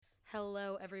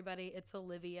Hello, everybody. It's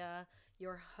Olivia,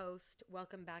 your host.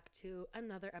 Welcome back to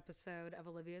another episode of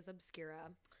Olivia's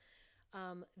Obscura.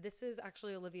 This is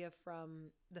actually Olivia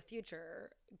from the future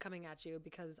coming at you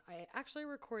because I actually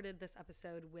recorded this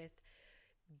episode with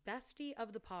Bestie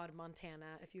of the Pod,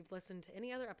 Montana. If you've listened to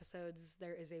any other episodes,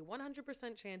 there is a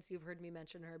 100% chance you've heard me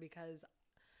mention her because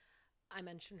I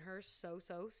mention her so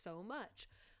much.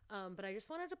 But I just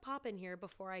wanted to pop in here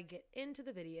before I get into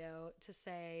the video to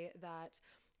say that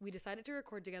we decided to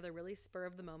record together really spur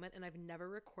of the moment, and I've never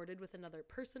recorded with another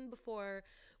person before.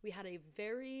 We had a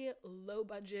very low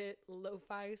budget,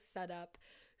 lo-fi setup.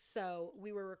 So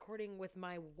we were recording with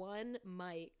my one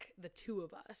mic, the two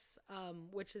of us,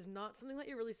 which is not something that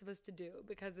you're really supposed to do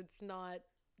because it's not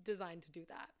designed to do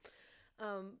that.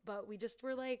 But we just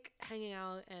were like hanging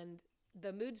out and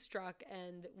the mood struck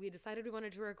and we decided we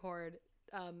wanted to record.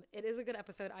 It is a good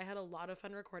episode. I had a lot of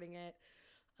fun recording it.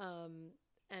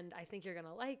 And I think you're going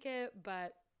to like it,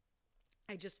 but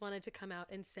I just wanted to come out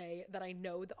and say that I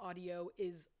know the audio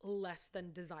is less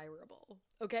than desirable.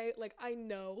 Okay? Like, I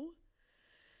know.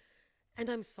 And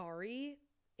I'm sorry.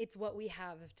 It's what we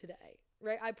have today,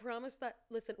 right? I promise that,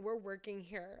 listen, we're working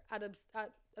here at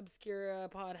Obscura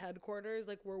Pod headquarters.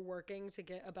 Like, we're working to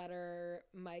get a better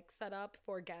mic set up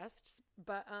for guests.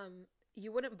 But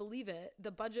you wouldn't believe it.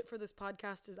 The budget for this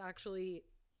podcast is actually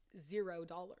 $0.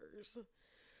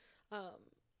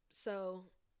 So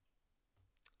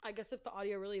I guess if the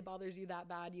audio really bothers you that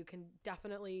bad, you can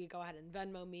definitely go ahead and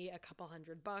Venmo me a couple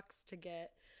 $100 to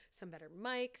get some better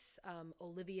mics.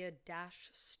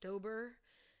 Olivia-Stober,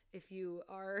 if you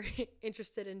are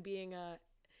interested in being an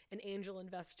angel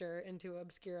investor into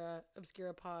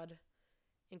Obscura Pod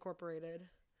Incorporated.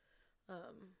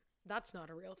 That's not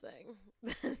a real thing.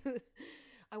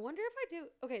 I wonder if I do.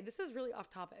 Okay, this is really off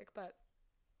topic, but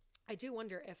I do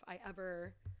wonder if I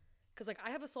ever, because like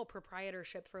I have a sole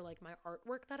proprietorship for like my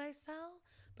artwork that I sell,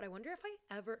 but I wonder if I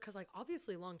ever, because like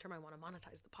obviously long term I want to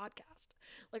monetize the podcast.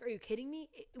 Like, are you kidding me?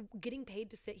 Getting paid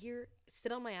to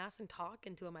sit on my ass and talk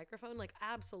into a microphone? Like,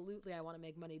 absolutely, I want to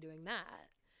make money doing that.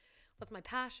 That's my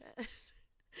passion.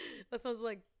 That sounds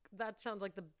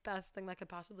like the best thing that could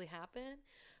possibly happen.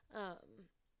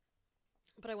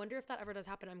 But I wonder if that ever does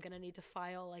happen, I'm gonna need to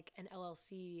file like an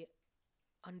LLC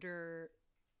under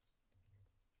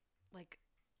like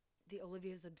the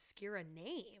Olivia's Obscura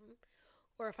name,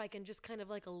 or if I can just kind of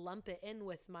like lump it in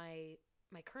with my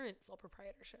current sole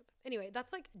proprietorship. Anyway,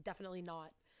 that's like definitely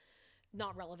not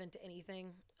relevant to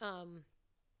anything.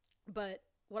 But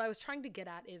what I was trying to get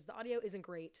at is the audio isn't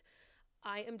great.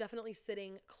 I am definitely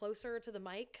sitting closer to the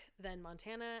mic than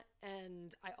Montana,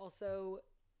 and I also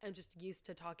am just used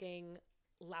to talking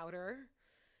louder,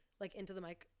 like into the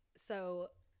mic. So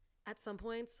at some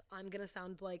points I'm gonna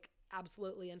sound like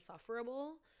absolutely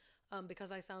insufferable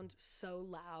because I sound so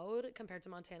loud compared to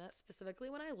Montana, specifically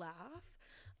when I laugh.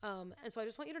 And so I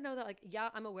just want you to know that, like, yeah,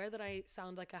 I'm aware that I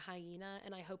sound like a hyena,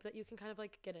 and I hope that you can kind of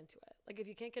like get into it. Like, if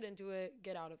you can't get into it,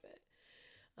 get out of it.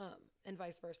 And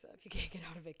vice versa. If you can't get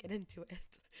out of it, get into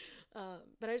it.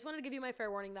 But I just wanted to give you my fair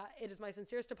warning that it is my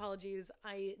sincerest apologies.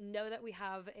 I know that we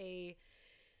have a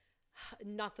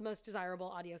not the most desirable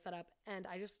audio setup, and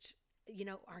I just,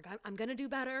 I'm going to do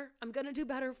better. I'm going to do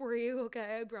better for you.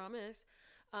 Okay. I promise.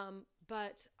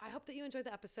 But I hope that you enjoyed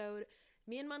the episode.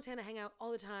 Me and Montana hang out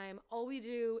all the time. All we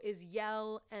do is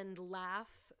yell and laugh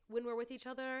when we're with each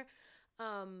other,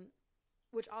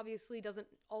 which obviously doesn't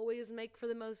always make for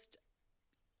the most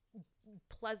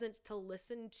pleasant to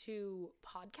listen to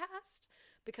podcast,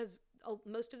 because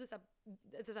most of this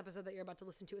episode that you're about to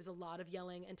listen to is a lot of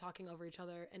yelling and talking over each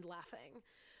other and laughing.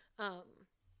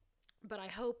 But I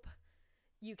hope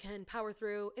you can power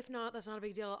through. If not, that's not a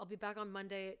big deal. I'll be back on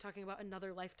Monday talking about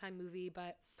another Lifetime movie,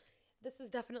 but this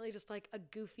is definitely just like a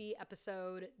goofy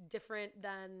episode, different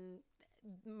than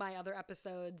my other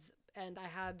episodes. And I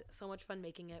had so much fun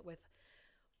making it with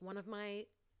one of my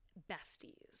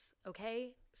besties.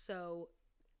 Okay? So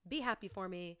be happy for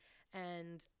me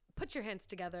and put your hands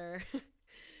together.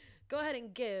 Go ahead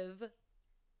and give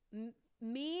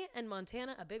me and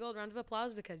Montana a big old round of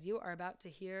applause because you are about to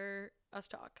hear us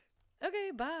talk.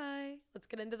 Okay, bye. Let's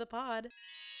get into the pod.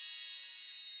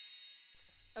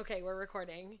 Okay, we're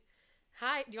recording.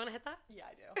 Hi, do you want to hit that? Yeah,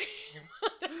 I do.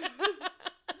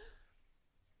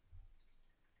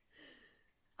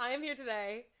 I am here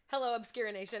today. Hello,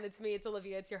 Obscura Nation. It's me. It's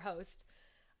Olivia. It's your host.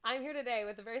 I'm here today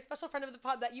with a very special friend of the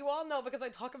pod that you all know because I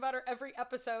talk about her every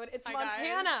episode. It's Hi,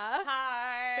 Montana. Guys.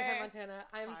 Hi. Say hi, Montana.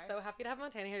 I am so happy to have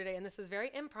Montana here today, and this is very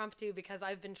impromptu because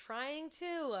I've been trying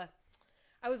to...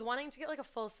 I was wanting to get like a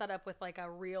full setup with like a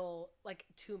real, like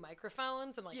 2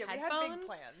 microphones and like headphones. We had big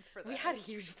plans for this. We had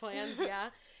huge plans, yeah.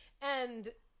 And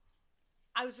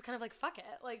I was just kind of like, fuck it.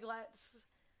 Like,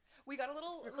 We got a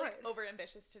little record. like over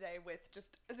ambitious today with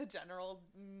just the general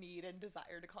need and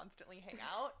desire to constantly hang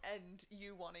out and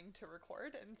you wanting to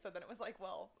record. And so then it was like,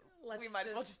 well, we might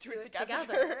as well just do it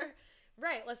together.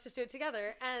 Right. Let's just do it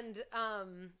together. And,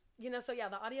 you know, so yeah,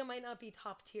 the audio might not be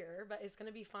top tier, but it's going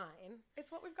to be fine.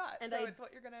 It's what we've got. And so it's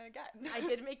what you're going to get. I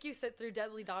did make you sit through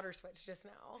Deadly Daughter Switch just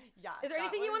now. Yeah. Is there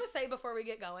anything you want to say before we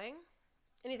get going?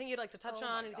 Anything you'd like to touch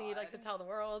on? Anything you'd like to tell the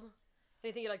world?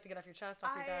 Anything you'd like to get off your chest,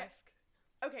 off your desk?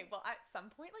 Okay, well, at some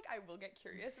point, like, I will get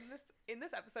curious in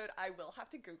this episode. I will have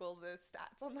to Google the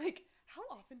stats on, like, how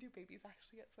often do babies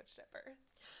actually get switched at birth?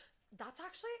 That's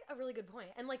actually a really good point.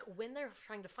 And, like, when they're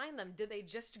trying to find them, do they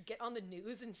just get on the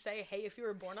news and say, hey, if you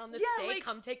were born on this day, like,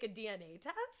 come take a DNA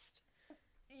test?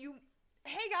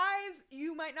 Hey guys,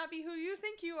 you might not be who you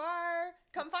think you are.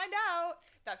 Come find out.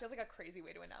 That feels like a crazy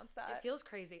way to announce that. It feels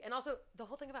crazy. And also, the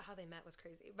whole thing about how they met was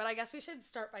crazy. But I guess we should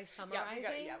start by summarizing.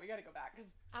 We gotta go back,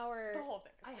 because the whole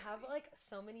thing is I crazy. have, like,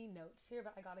 so many notes here,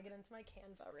 but I gotta get into my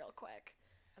Canva real quick.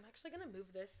 I'm actually gonna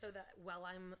move this so that while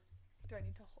I'm... Do I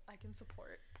need to... I can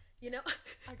support. You know...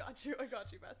 I got you,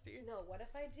 bestie. No, what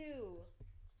if I do...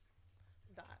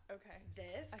 That, okay.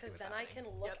 This, because then I can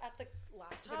look at the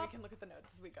laptop. Then we can look at the notes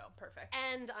as we go. Perfect.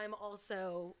 And I'm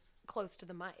also close to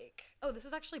the mic. Oh, this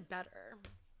is actually better.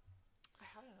 I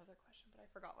had another question, but I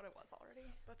forgot what it was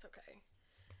already. That's okay.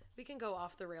 We can go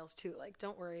off the rails too. Like,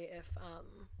 don't worry if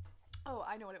Oh,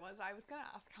 I know what it was. I was gonna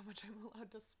ask how much I'm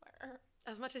allowed to swear.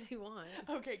 As much as you want.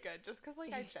 Okay, good. Just because,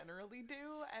 like, I generally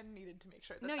do, and needed to make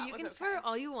sure that no, that you was can okay. swear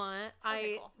all you want.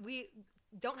 Okay, cool. We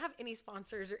don't have any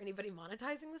sponsors or anybody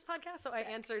monetizing this podcast, so Sick.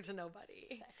 I answer to nobody.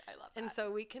 Sick. I love that. And so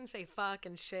we can say fuck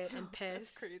and shit and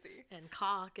piss. That's crazy. And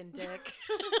cock and dick.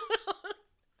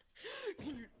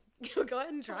 Go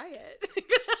ahead and try it.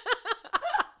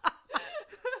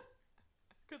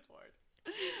 Good lord.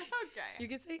 Okay. You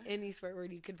can say any swear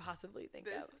word you could possibly think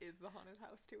of. This is the haunted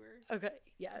house tour. Okay,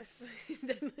 yes.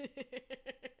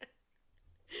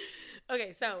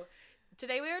 Okay, so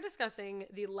today we are discussing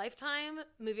the Lifetime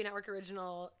Movie Network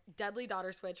original Deadly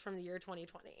Daughter Switch from the year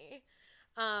 2020.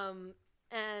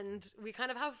 And we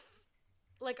kind of have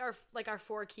like our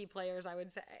four key players, I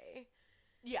would say.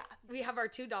 Yeah. We have our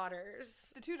two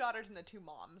daughters. The two daughters and the two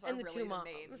moms are And the really two the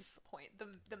main moms. point.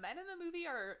 The men in the movie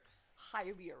are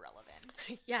highly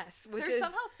irrelevant. Yes, which They're is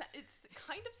somehow it's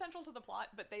kind of central to the plot,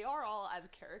 but they are all, as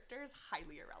characters,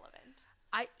 highly irrelevant.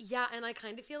 and I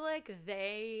kind of feel like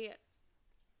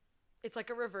it's like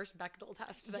a reverse Bechdel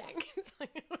test thing. Yes.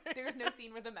 There's no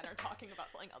scene where the men are talking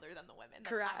about something other than the women. That's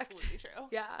Correct. absolutely true.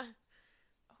 Yeah.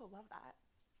 Oh, love that.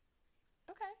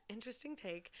 Okay. Interesting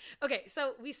take. Okay,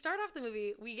 so we start off the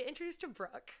movie, we get introduced to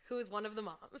Brooke, who is one of the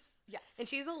moms. Yes. And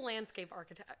she's a landscape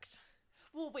architect.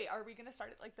 Well, wait, are we going to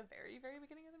start at, like, the very, very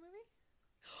beginning of the movie?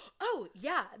 Oh,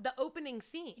 yeah, the opening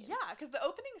scene. Yeah, because the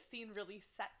opening scene really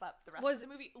sets up the rest of the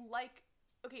movie. Like,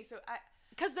 okay, so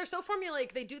because they're so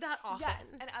formulaic, they do that often. Yes,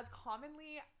 and as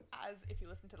commonly as, if you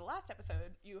listen to the last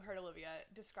episode, you heard Olivia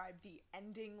describe the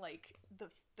ending, like,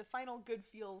 the final good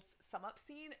feels sum-up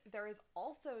scene, there is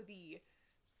also the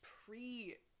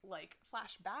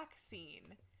flashback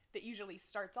scene that usually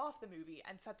starts off the movie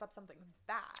and sets up something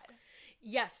bad.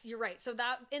 Yes, you're right. So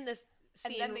that, in this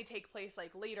scene... And then they take place,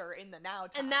 like, later in the now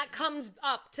times. And that catches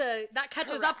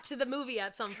up to the movie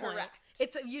at some point. Correct.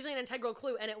 It's usually an integral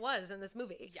clue, and it was in this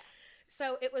movie. Yes.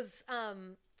 So it was,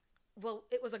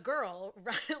 it was a girl,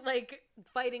 like,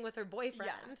 fighting with her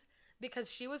boyfriend because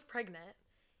she was pregnant,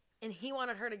 and he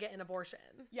wanted her to get an abortion.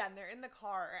 Yeah, and they're in the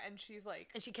car, and she's like...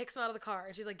 And she kicks him out of the car,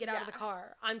 and she's like, get out of the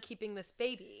car. I'm keeping this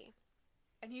baby.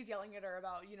 And he's yelling at her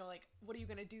about, you know, like, what are you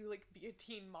gonna do, like, be a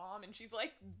teen mom? And she's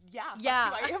like, yeah,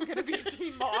 I am gonna be a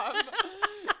teen mom.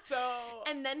 So...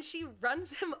 And then she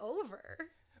runs him over.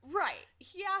 Right.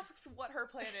 He asks what her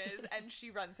plan is, and she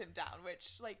runs him down,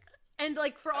 which, like... And,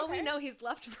 like, for all we know, he's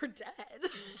left for dead.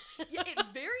 Yeah, it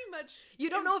very much... You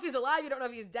don't know if he's alive, you don't know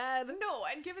if he's dead. No,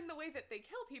 and given the way that they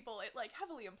kill people, it, like,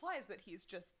 heavily implies that he's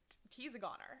a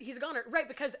goner. He's a goner. Right,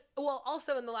 because, well,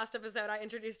 also in the last episode, I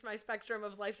introduced my spectrum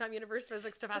of Lifetime Universe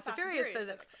physics to Fast and Furious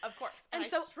physics. Of course. And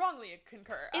so, I strongly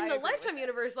concur. In the Lifetime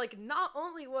universe, like, not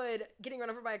only would getting run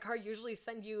over by a car usually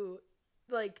send you,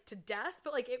 like, to death,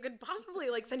 but, like, it could possibly,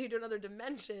 like, send you to another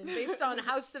dimension based on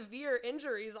how severe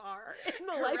injuries are in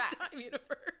the Lifetime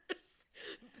universe.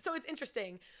 So it's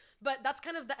interesting. But that's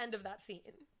kind of the end of that scene.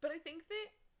 But I think that,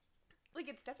 like,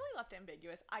 it's definitely left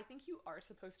ambiguous. I think you are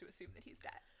supposed to assume that he's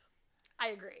dead. I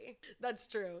agree. That's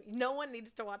true. No one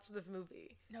needs to watch this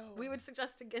movie. No. We would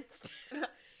suggest against it.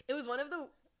 It was one of the worst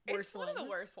ones. It's one of the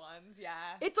worst ones,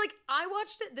 yeah. It's like, I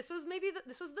watched it, this was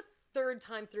the third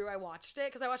time through I watched it,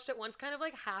 because I watched it once kind of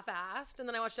like half-assed, and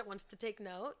then I watched it once to take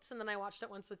notes, and then I watched it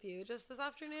once with you just this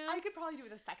afternoon. I could probably do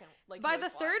it a second. Like by the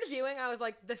third viewing, I was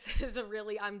like, this is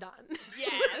I'm done. Yeah,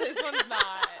 this one's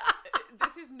not.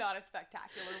 This is not a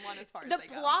spectacular one as far as the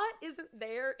plot isn't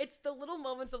there. It's the little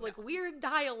moments of like weird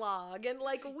dialogue and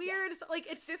like weird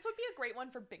like it's. This would be a great one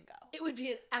for bingo. It would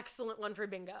be an excellent one for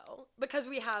bingo, because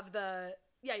we have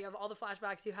you have all the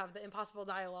flashbacks, you have the impossible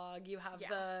dialogue, you have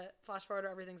the flash forward,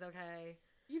 everything's okay.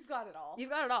 You've got it all.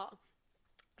 You've got it all.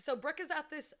 So Brooke is at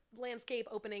this landscape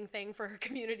opening thing for her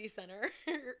community center,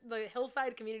 the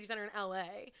Hillside Community Center in LA.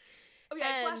 Oh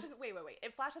yeah, it flashes, wait.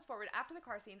 It flashes forward after the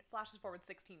car scene, flashes forward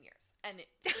 16 years. And it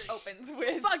opens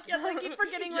with... Fuck yes, I keep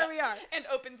forgetting where we are. And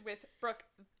opens with Brooke,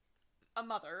 a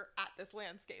mother, at this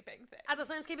landscaping thing. At this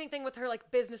landscaping thing with her, like,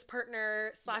 business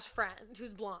partner / friend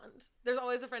who's blonde. There's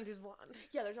always a friend who's blonde.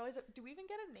 Yeah, there's always a... Do we even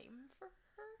get a name for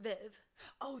her? Viv.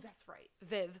 Oh, that's right.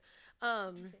 Viv.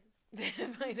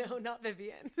 Viv, I know, not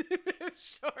Vivian.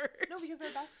 Short. No, because they're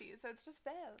besties, so it's just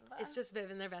Viv. It's just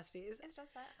Viv and their besties. It's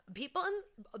just Viv. People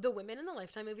and the women in the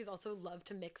Lifetime movies also love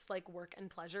to mix like work and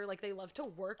pleasure. Like they love to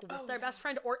work with their best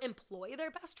friend or employ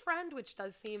their best friend, which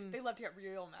does seem... They love to get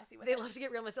real messy with it. They love to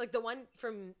get real messy. Like the one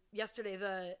from yesterday,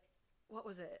 what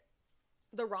was it?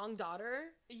 The Wrong Daughter?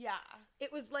 Yeah.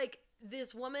 It was like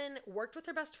this woman worked with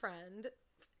her best friend.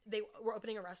 They were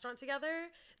opening a restaurant together.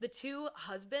 The two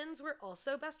husbands were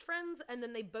also best friends, and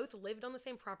then they both lived on the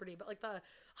same property. But like the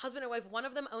husband and wife, one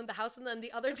of them owned the house, and then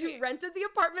the other two rented the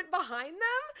apartment behind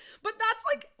them. But that's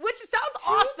like, which sounds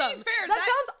awesome. Fair, that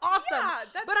sounds awesome.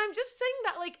 Yeah, but I'm just saying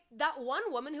that like that one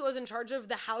woman who was in charge of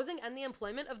the housing and the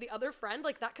employment of the other friend,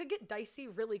 like that could get dicey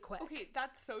really quick. Okay,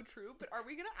 that's so true. But are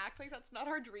we gonna act like that's not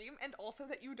our dream, and also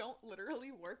that you don't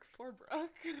literally work for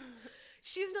Brooke?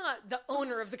 She's not the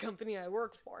owner of the company I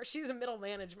work for. She's in middle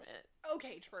management.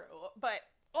 Okay, true. But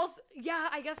also, yeah,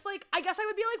 I guess I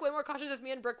would be like way more cautious if me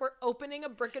and Brooke were opening a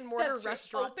brick and mortar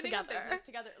restaurant together. Opening a business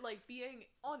together, like being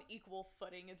on equal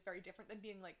footing is very different than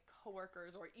being like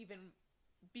coworkers or even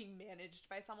being managed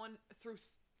by someone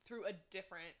through a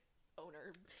different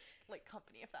owner like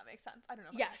company, if that makes sense. I don't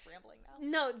know if I'm just rambling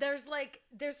now. No,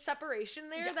 there's separation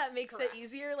there that makes it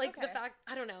easier. Like the fact,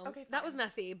 I don't know. Okay, that was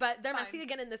messy, but they're messy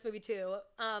again in this movie too.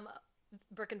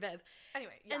 Brooke and Viv.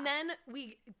 Anyway, and then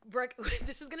Brooke,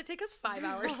 this is going to take us 5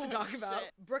 hours to talk about.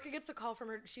 Brooke gets a call from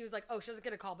her. She was like, oh, she doesn't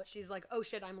get a call, but she's like, oh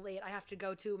shit, I'm late. I have to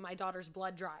go to my daughter's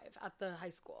blood drive at the high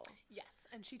school. Yes,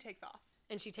 and she takes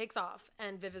off.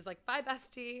 And Viv is like, bye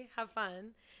bestie, have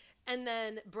fun. And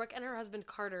then Brooke and her husband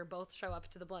Carter both show up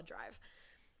to the blood drive.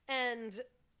 And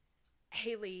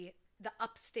Haley, the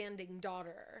upstanding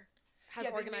daughter, has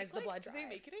organized the blood drive. They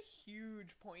make it a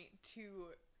huge point to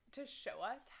show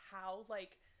us how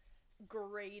like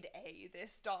grade A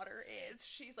this daughter is.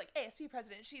 She's like ASP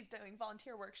president, she's doing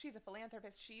volunteer work, she's a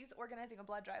philanthropist, she's organizing a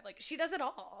blood drive. Like she does it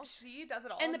all.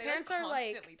 And the parents are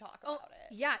like talk about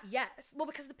it. Yeah, yes. Well,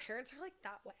 because the parents are like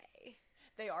that way.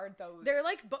 They are those. They're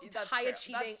like high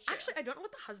achieving. Actually, I don't know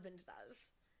what the husband does.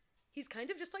 He's kind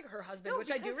of just like her husband,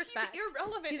 which I do respect. He's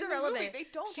irrelevant. He's irrelevant. The movie. They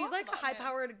don't. She's like a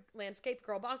high-powered landscape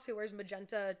girl boss who wears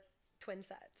magenta twin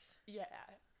sets. Yeah.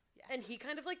 And he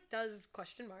kind of like does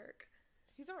question mark.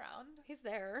 He's around. He's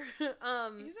there. He's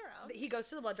around. He goes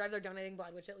to the blood drive. They're donating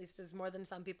blood, which at least is more than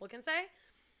some people can say.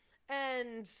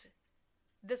 And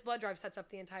this blood drive sets up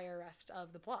the entire rest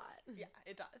of the plot. Yeah,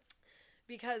 it does.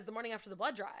 Because the morning after the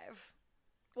blood drive,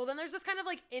 well, then there's this kind of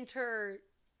like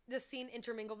this scene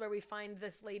intermingled where we find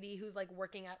this lady who's like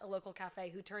working at a local cafe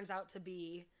who turns out to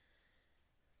be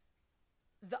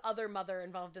the other mother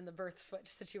involved in the birth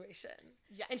switch situation.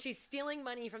 Yeah. And she's stealing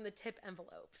money from the tip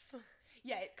envelopes.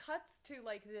 Yeah, it cuts to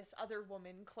like this other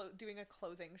woman doing a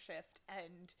closing shift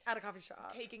and at a coffee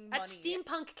shop, taking money at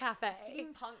Steampunk Cafe.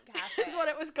 Steampunk Cafe is what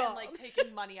it was called. And like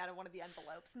taking money out of one of the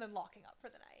envelopes and then locking up for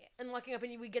the night. And locking up,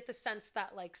 and we get the sense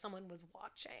that like someone was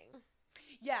watching.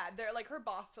 Yeah, they're like her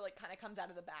boss like kind of comes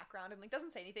out of the background and like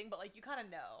doesn't say anything, but like you kind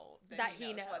of know that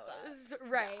he knows what's up.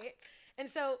 Right. Yeah. And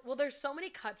so, well, there's so many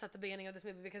cuts at the beginning of this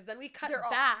movie because then we cut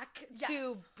back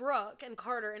to Brooke and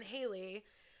Carter and Haley,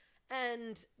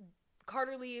 and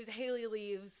Carter leaves, Haley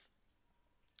leaves,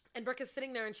 and Brooke is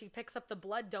sitting there and she picks up the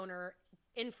blood donor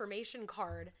information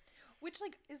card. Which,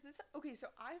 like, is this... Okay, so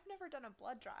I've never done a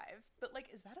blood drive, but, like,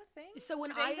 is that a thing? So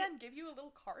when Do they then give you a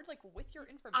little card, like, with your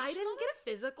information I didn't get a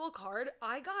physical card.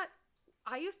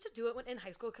 I used to do it in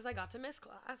high school because I got to miss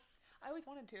class. I always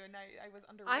wanted to, and I was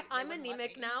underweight. I'm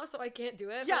anemic now, so I can't do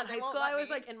it. Yeah, but in high school, I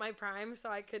was, like, in my prime, so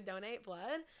I could donate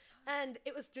blood. And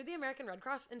it was through the American Red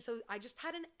Cross, and so I just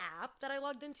had an app that I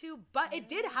logged into, but it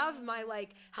did have my, like,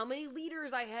 how many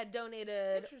liters I had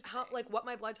donated, how, like, what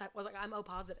my blood type was. Like, I'm O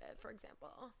positive, for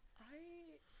example.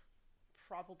 I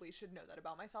probably should know that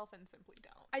about myself and simply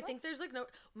don't. So I think there's, like, no...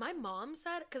 My mom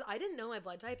said... Because I didn't know my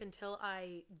blood type until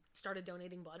I started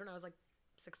donating blood when I was, like,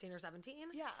 16 or 17.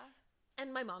 Yeah.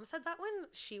 And my mom said that when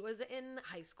she was in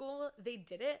high school, they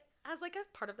did it as, like,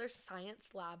 a part of their science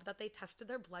lab, that they tested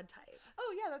their blood type.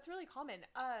 Oh, yeah, that's really common.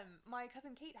 My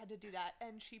cousin Kate had to do that,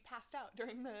 and she passed out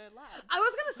during the lab. I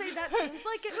was gonna say, that seems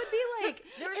like it would be, like...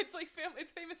 It's, like,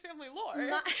 it's famous family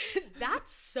lore.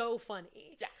 That's so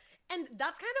funny. Yeah. And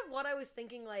that's kind of what I was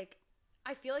thinking, like,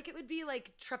 I feel like it would be,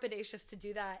 like, trepidatious to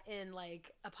do that in, like,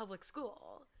 a public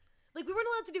school. Like, we weren't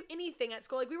allowed to do anything at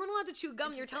school. Like, we weren't allowed to chew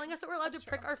gum. You're telling us that we're allowed to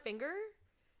prick our finger?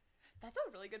 That's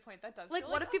a really good point. That does like,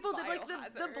 feel what like if people did, like,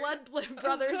 the Blood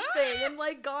Brothers thing and,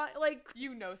 like, got, like...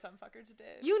 You know some fuckers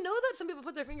did. You know that some people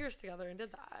put their fingers together and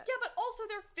did that. Yeah, but also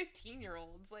they're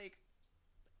 15-year-olds. Like...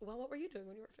 Well, what were you doing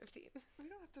when you were 15? We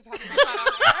don't have to talk about that on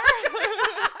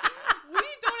air. We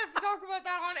don't have to talk about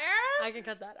that on air. I can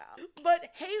cut that out. But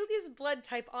Haley's blood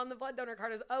type on the blood donor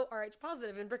card is Rh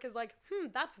positive, and Brooke is like,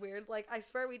 that's weird. Like, I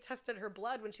swear we tested her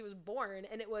blood when she was born,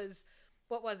 and it was,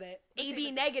 what was it?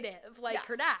 AB negative, like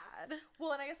her dad.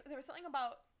 Well, and I guess there was something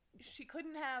about she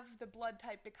couldn't have the blood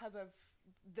type because of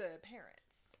the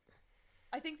parents.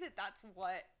 I think that's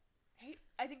what.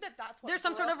 I think that's what there's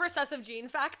some sort of recessive gene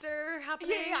factor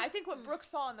happening. Yeah. I think what Brooke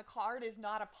saw on the card is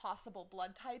not a possible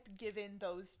blood type given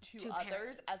those two others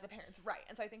parents. As the parents, right?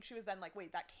 And so I think she was then like,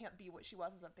 wait, that can't be what she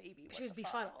was as a baby. What she was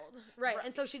befuddled, right?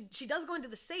 And so she does go into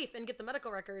the safe and get the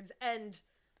medical records, and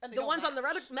the ones on the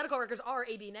medical records are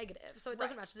AB negative, so it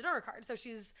doesn't match the donor card. So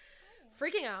she's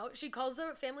freaking out. She calls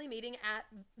the family meeting at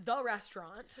the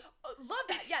restaurant. Love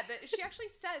that. Yeah, she actually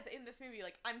says in this movie,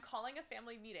 like, I'm calling a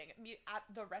family meeting at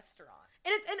the restaurant.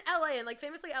 And it's in LA, and, like,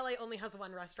 famously LA only has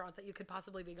one restaurant that you could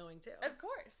possibly be going to. Of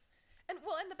course. And,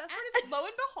 well, and the best part is, lo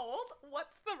and behold,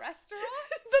 what's the restaurant?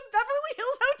 The Beverly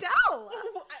Hills Hotel!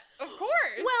 Of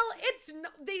course! Well,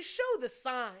 they show the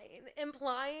sign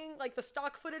implying, like, the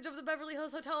stock footage of the Beverly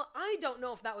Hills Hotel. I don't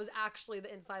know if that was actually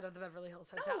the inside of the Beverly Hills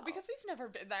Hotel. No, because we've never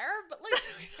been there, but, like,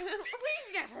 we've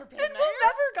never been there. We'll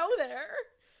never go there.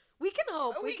 We can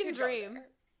hope. We can dream.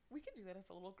 We could do that as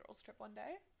a little girls' trip one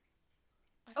day.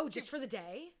 Just for the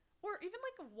day? Or even,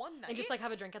 like, one night. And just, like,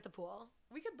 have a drink at the pool.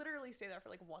 We could literally stay there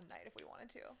for, like, one night if we wanted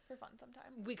to. For fun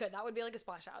sometime. We could. That would be, like, a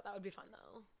splash out. That would be fun,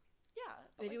 though. Yeah.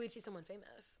 Maybe we'd see someone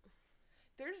famous.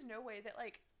 There's no way that,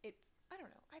 like, it's... I don't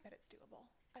know. I bet it's doable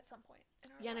at some point in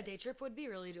our lives. Yeah, and a day trip would be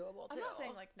really doable, too. I'm not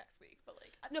saying, like, next week, but,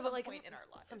 like, at some point in our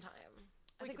lives. Sometime.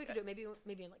 I think we could do it maybe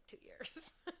in, like, 2 years.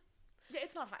 Yeah,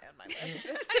 it's not high on my list.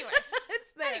 Anyway. It's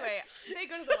there. Anyway, they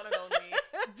go to the one and only,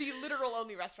 the literal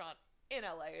only restaurant in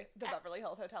LA, the Beverly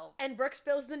Hills Hotel. And Brooke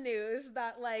spills the news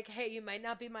that, like, hey, you might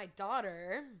not be my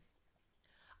daughter.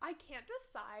 I can't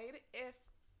decide if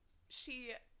she,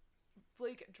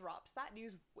 like, drops that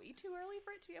news way too early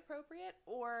for it to be appropriate,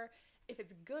 or if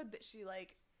it's good that she,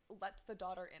 like, lets the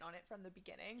daughter in on it from the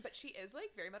beginning. But she is,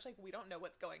 like, very much like, we don't know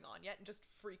what's going on yet, and just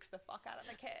freaks the fuck out of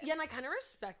the kid. Yeah, and I kind of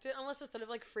respect it almost, instead of,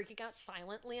 like, freaking out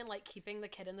silently and, like, keeping the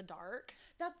kid in the dark.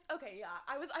 That's okay. Yeah,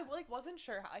 I wasn't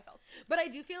sure how I felt, but I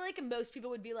do feel like most people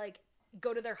would be like,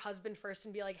 go to their husband first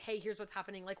and be like, hey, here's what's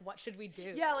happening, like, what should we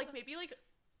do? Yeah, like, maybe, like,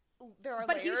 there are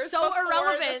but layers he's so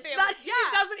irrelevant that she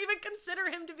doesn't even consider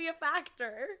him to be a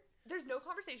factor. There's no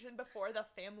conversation before the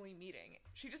family meeting.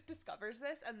 She just discovers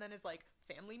this and then is like,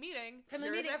 family meeting.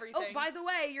 Everything. Oh, by the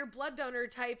way, your blood donor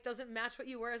type doesn't match what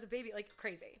you were as a baby. Like,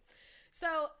 crazy.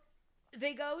 So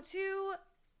they go to,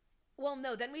 well,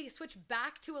 no, then we switch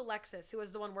back to Alexis, who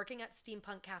was the one working at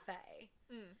Steampunk Cafe.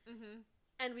 Mm-hmm.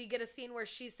 And we get a scene where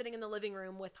she's sitting in the living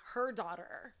room with her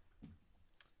daughter,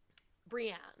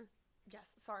 Brienne. Yes,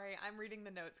 sorry, I'm reading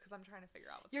the notes because I'm trying to figure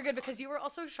out what's You're good, because you were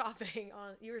also shopping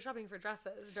for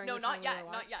dresses during the time. No,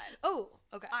 not yet. Oh,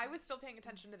 okay. I was still paying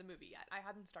attention to the movie yet. I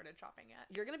hadn't started shopping yet.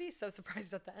 You're gonna be so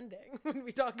surprised at the ending when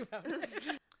we talk about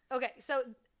it. Okay, so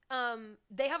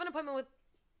they have an appointment with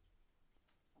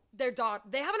their doctor.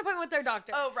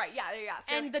 Oh, right, yeah.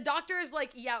 So, and the doctor is like,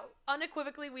 yeah,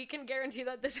 unequivocally, we can guarantee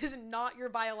that this is not your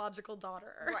biological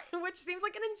daughter. Right. Which seems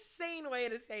like an insane way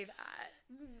to say that.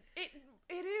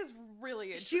 It is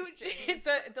really interesting. It's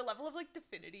the level of, like,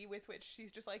 definity with which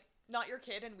she's just like, not your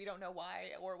kid and we don't know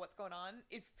why or what's going on.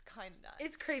 It's kind of nuts.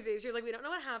 It's crazy. She's like, we don't know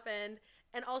what happened.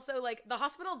 And also, like, the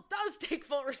hospital does take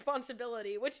full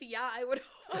responsibility, which, yeah, I would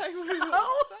hope so.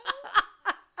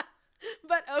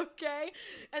 But okay.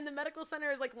 And the medical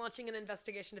center is, like, launching an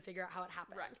investigation to figure out how it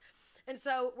happened. Right. And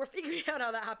so we're figuring out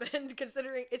how that happened,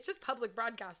 considering it's just public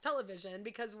broadcast television,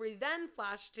 because we then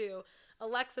flash to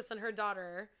Alexis and her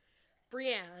daughter,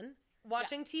 Brienne,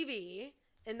 watching TV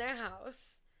in their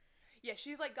house. Yeah,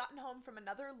 she's like gotten home from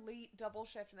another late double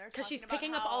shift, and they're because she's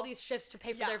picking up all these shifts to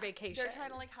pay for their vacation. They're trying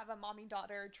to like have a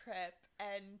mommy-daughter trip,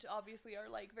 and obviously are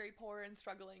like very poor and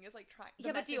struggling. Is like trying.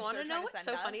 Yeah, but do you want to know what's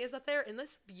so funny is that they're in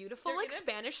this beautiful like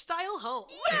Spanish style home.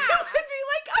 Yeah, it'd be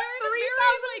like a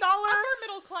 $3,000 upper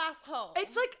middle class home.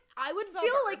 It's like I would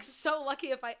feel like so lucky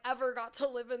if I ever got to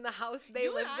live in the house they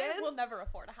lived in. I will never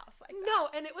afford a house like that. No,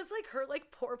 and it was like her like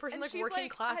poor person, and like she's working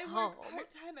class I home. Work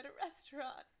part-time at a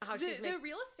restaurant. The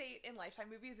real estate in Lifetime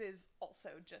movies is also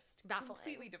just baffling.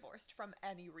 Completely divorced from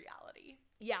any reality.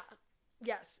 Yeah.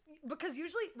 Yes, because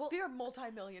usually, they're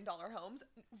multi-million-dollar homes,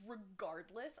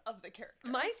 regardless of the character.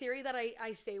 My theory that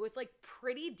I say with like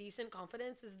pretty decent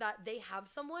confidence is that they have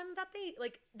someone that they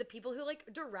like. The people who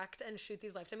like direct and shoot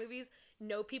these Lifetime movies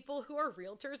know people who are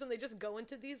realtors, and they just go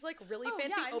into these like really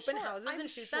fancy open houses and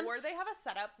shoot them. They have a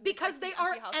setup because they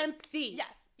are empty.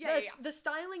 Yes. The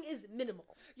styling is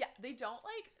minimal. Yeah, they don't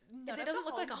like. It doesn't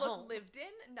look like a home lived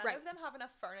in. None of them have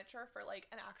enough furniture for like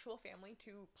an actual family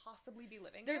to possibly be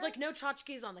living. There's like no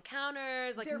tchotchkes on the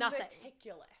counters, like nothing.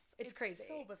 Meticulous. It's crazy.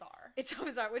 So bizarre. It's so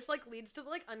bizarre, which like leads to the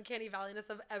like uncanny valleyness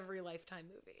of every Lifetime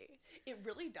movie. It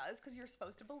really does, because you're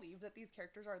supposed to believe that these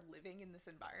characters are living in this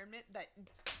environment that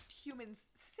humans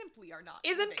simply are not.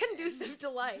 Isn't conducive to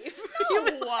life. No,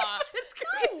 it's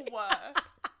crazy. No.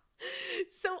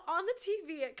 So on the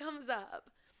TV, it comes up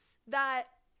that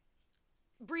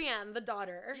Brienne, the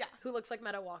daughter, who looks like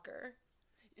Meadow Walker.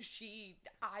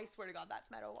 I swear to God,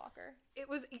 that's Meadow Walker. It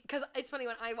was, because it's funny,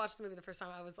 when I watched the movie the first time,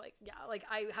 I was like, yeah, like,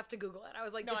 I have to Google it. I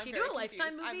was like, did she do a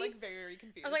Lifetime movie? I'm like very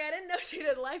confused. I was like, I didn't know she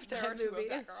did Lifetime movies.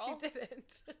 That girl. She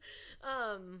didn't.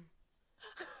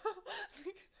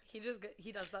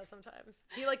 He does that sometimes.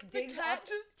 He like digs up.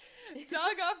 Just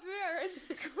dug up there and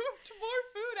scooped more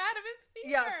food out of his feeder.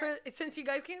 Yeah, since you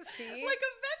guys can't see, like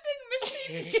a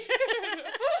vending machine.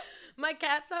 My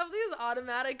cats have these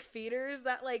automatic feeders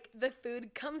that like the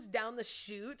food comes down the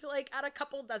chute like at a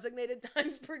couple designated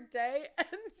times per day, and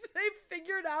they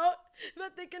figured out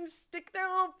that they can stick their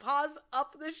little paws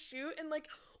up the chute and like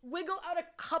wiggle out a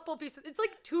couple pieces. It's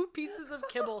like 2 pieces of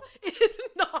kibble. It is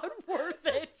not worth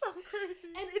it. It's so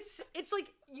crazy. And it's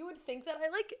like you would think that I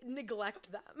like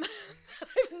neglect them.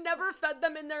 I've never fed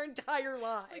them in their entire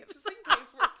lives. Like, just in case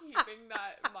we're keeping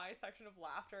that my section of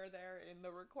laughter there in the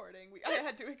recording, I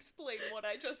had to explain what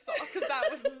I just saw because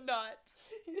that was nuts.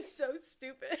 He's so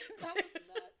stupid. That was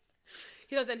nuts.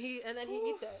 He does, and then he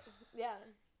eats it. Yeah.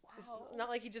 Wow. It's not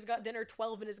like he just got dinner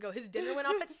 12 minutes ago. His dinner went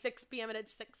off at 6 p.m. and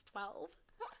it's 6:12.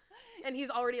 And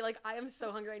he's already like, I am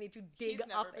so hungry, I need to dig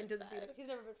up into the feeder. He's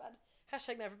never been fed.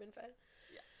 Hashtag never been fed.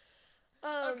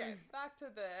 Yeah. Okay, back to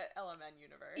the LMN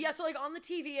universe. Yeah, so like on the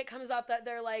TV it comes up that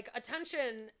they're like,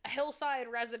 attention, Hillside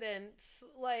residents,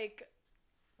 like,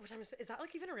 is that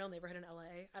like even a real neighborhood in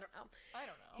LA? I don't know.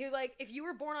 He was like, if you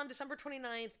were born on December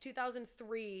 29th,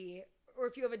 2003, or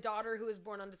if you have a daughter who was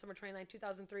born on December 29th,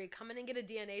 2003, come in and get a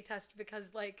DNA test because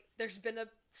like there's been a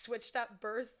switched up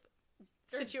birth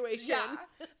situation.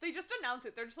 Yeah. They just announce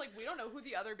it. They're just like, we don't know who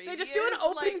the other baby is. They just do an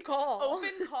open call.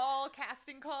 Open call,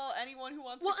 casting call, anyone who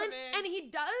wants to come in. And he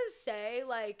does say,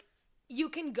 like, you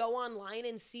can go online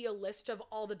and see a list of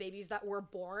all the babies that were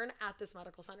born at this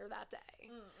medical center that day.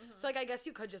 Mm-hmm. So, like, I guess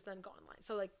you could just then go online.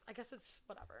 So, like, I guess it's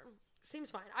whatever.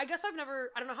 Seems fine. I guess I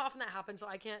don't know how often that happens, so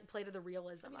I can't play to the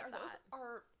realism of that.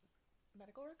 Are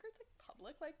medical records, like,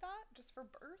 public like that? Just for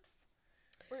births?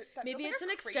 Maybe it's an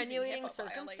extenuating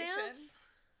circumstance.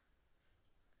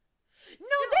 No,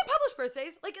 Still. they publish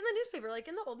birthdays, like in the newspaper, like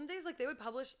in the olden days, like they would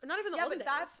publish, not even the olden days.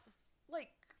 Yeah, but that's like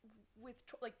with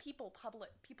like people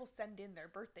send in their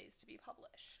birthdays to be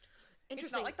published. Interesting.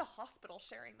 It's not like the hospital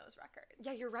sharing those records.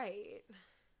 Yeah, you're right.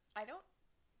 I don't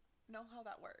know how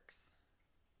that works.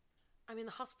 I mean,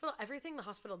 everything the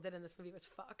hospital did in this movie was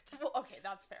fucked. Well, okay,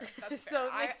 that's fair. That's fair.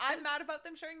 I'm mad about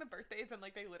them sharing the birthdays and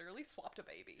like they literally swapped a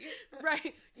baby.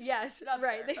 Right. Yes. That's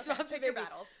right. Fair. They swapped a baby. Your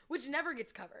battles. Which never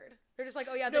gets covered. They're just like,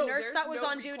 oh yeah, the nurse that was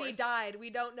on duty died. We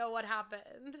don't know what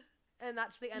happened. And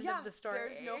that's the end of the story.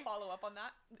 There's no follow-up on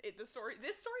that. This story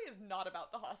is not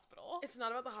about the hospital. It's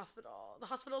not about the hospital. The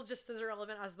hospital is just as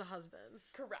irrelevant as the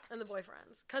husbands. Correct. And the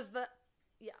boyfriends. Because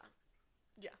Yeah.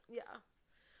 Yeah.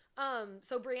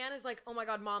 So Brienne is like, oh my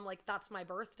god, Mom, like, that's my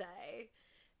birthday.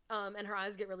 And her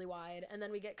eyes get really wide. And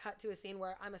then we get cut to a scene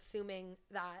where I'm assuming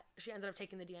that she ended up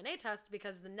taking the DNA test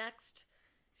because the next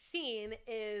scene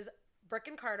is Brooke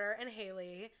and Carter and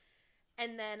Haley,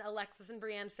 and then Alexis and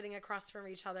Brienne sitting across from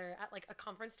each other at like a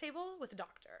conference table with a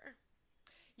doctor.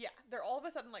 Yeah, they're all of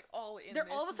a sudden, like, all in They're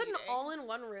this all of a sudden meeting. all in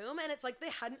one room, and it's like they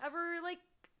hadn't ever, like...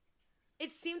 It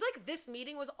seemed like this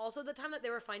meeting was also the time that they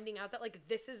were finding out that, like,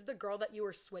 this is the girl that you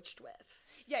were switched with.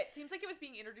 Yeah, it seems like it was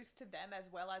being introduced to them as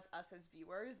well as us as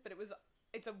viewers, but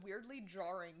it's a weirdly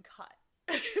jarring cut.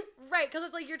 Right, because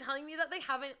it's like you're telling me that they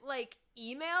haven't, like,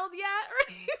 emailed yet or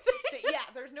anything. Yeah,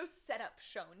 there's no setup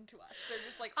shown to us. They're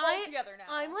just, like, all together now.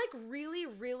 I'm, like, really,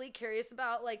 really curious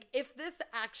about, like, if this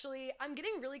actually... I'm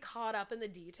getting really caught up in the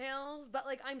details, but,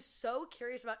 like, I'm so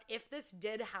curious about if this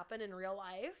did happen in real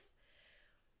life.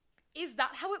 Is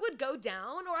that how it would go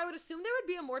down? Or I would assume there would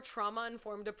be a more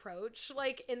trauma-informed approach,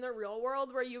 like, in the real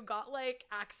world where you got, like,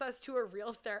 access to a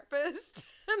real therapist.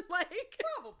 And, like...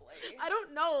 Probably. I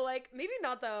don't know. Like, maybe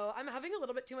not, though. I'm having a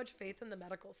little bit too much faith in the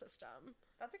medical system.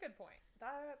 That's a good point.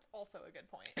 That's also a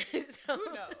good point. So, Who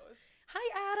knows?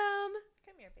 Hi, Adam.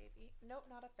 Come here, baby. Nope,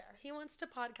 not up there. He wants to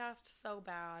podcast so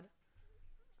bad.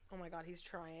 Oh my god, he's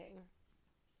trying.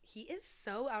 He is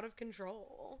so out of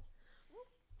control.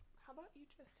 How about you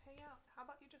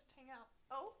just hang out?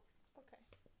 Oh, okay.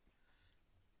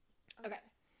 Okay.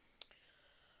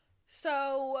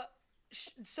 So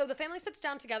the family sits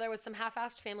down together with some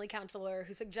half-assed family counselor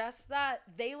who suggests that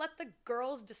they let the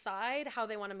girls decide how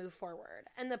they want to move forward.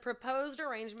 And the proposed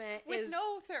arrangement With is...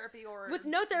 no therapy or... With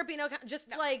no therapy,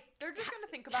 just No. like... They're just going to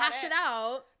think about hash it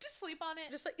out. Just sleep on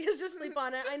it. Just sleep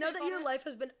on it. Just I know sleep that on your it. life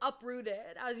has been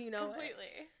uprooted, as you know it.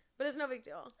 Completely. But it's no big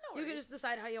deal. No You can worries. just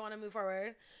decide how you want to move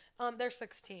forward. They're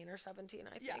 16 or 17,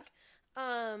 I Yeah. think.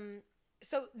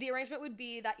 So the arrangement would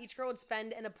be that each girl would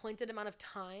spend an appointed amount of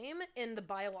time in the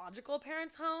biological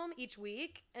parent's home each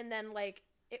week, and then, like,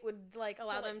 it would, like,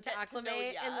 allow like, them to get to know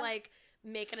acclimate ya. and, like,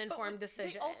 make an But informed they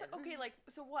decision. also, okay, like,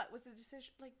 so what? Was the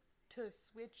decision, like, to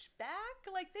switch back?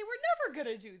 Like, they were never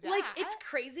gonna do that. Like, it's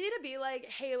crazy to be like,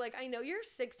 hey, like, I know you're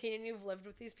 16 and you've lived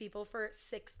with these people for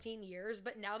 16 years,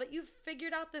 but now that you've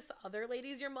figured out this other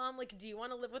lady's your mom, like, do you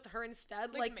want to live with her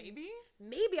instead? Like, maybe?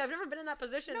 Maybe. I've never been in that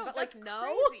position, No, but, that's like,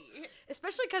 no. crazy.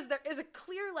 Especially because there is a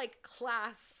clear, like,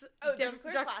 class There's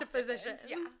clear class juxtaposition. difference,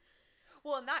 Yeah.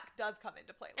 Well, and that does come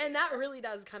into play later. And that really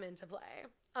does come into play.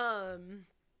 But,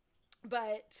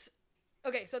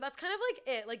 okay, so that's kind of, like,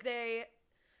 it.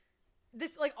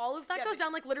 Like, all of that goes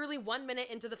down, like, literally 1 minute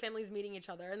into the families meeting each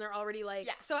other, and they're already like,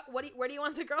 Yeah. so where do you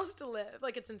want the girls to live?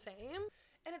 Like, it's insane.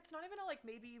 And it's not even a, like,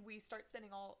 maybe we start spending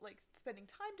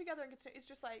time together and it's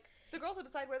just, like, the girls will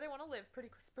decide where they want to live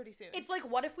pretty soon. It's like,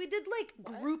 what if we did, like,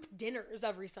 What? group dinners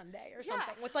every Sunday or Yeah.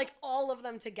 something with, like, all of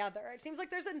them together? It seems like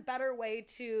there's a better way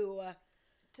to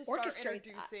start orchestrate that.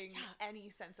 introducing Yeah. any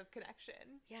sense of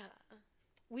connection. Yeah.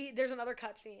 There's another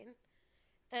cutscene.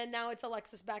 And now it's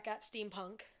Alexis back at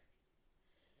Steampunk.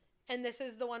 And this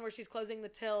is the one where she's closing the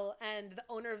till and the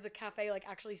owner of the cafe, like,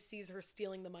 actually sees her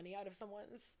stealing the money out of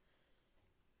someone's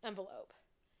envelope.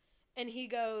 And he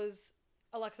goes,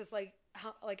 Alexis, like,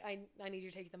 I need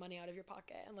you to take the money out of your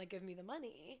pocket and, like, give me the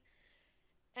money.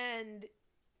 And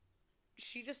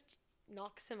she just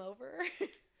knocks him over.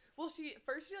 Well, she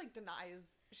like denies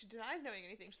knowing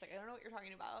anything. She's like, I don't know what you're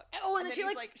talking about. Oh, and then she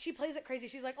he's like she plays it crazy.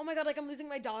 She's like, oh my god, like, I'm losing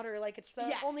my daughter. Like, it's the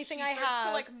yeah, only thing she I starts have.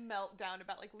 to, like, melt down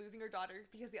about, like, losing her daughter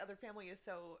because the other family is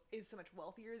so much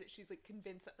wealthier that she's, like,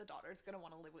 convinced that the daughter's gonna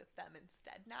want to live with them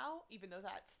instead now, even though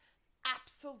that's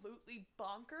absolutely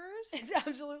bonkers. It's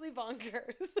absolutely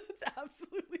bonkers. It's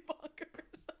absolutely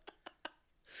bonkers.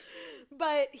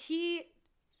 But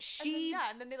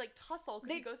and then they, like, tussle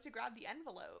because he goes to grab the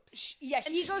envelopes. He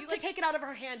goes to like, take it out of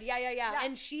her hand. Yeah.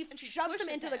 And she shoves him pushes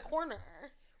into the him. corner.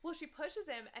 Well, she pushes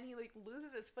him and he, like,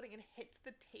 loses his footing and hits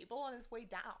the table on his way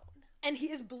down. And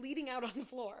he is bleeding out on the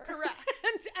floor. Correct.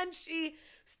 and she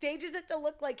stages it to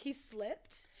look like he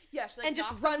slipped. Yeah, she, like, and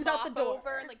just knocks runs the out the mop door.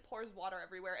 over and, like, pours water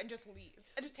everywhere and just leaves.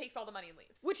 And just takes all the money and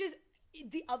leaves. Which is,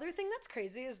 the other thing that's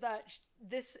crazy is that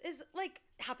this is, like,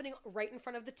 happening right in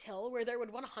front of the till where there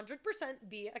would 100%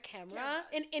 be a camera Cameras.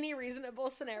 in any reasonable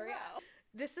scenario. Correct.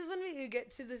 This is when we get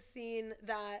to the scene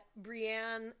that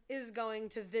Brienne is going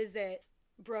to visit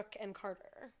Brooke and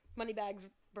Carter. Moneybags,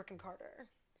 Brooke and Carter.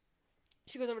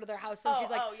 She goes over to their house and she's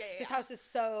like, this house is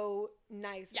so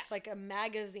nice. Yeah. It's like a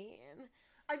magazine.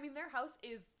 I mean, their house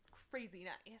is crazy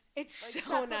nice. It's like,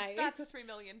 so nice. That's a $3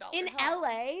 million In home.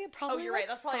 LA, probably. Oh, you're right. like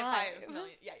That's probably $5 $5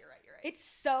 million. Yeah, you're right. It's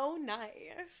so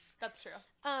nice. That's true.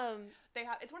 They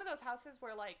have. It's one of those houses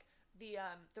where, like, the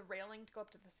railing to go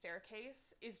up to the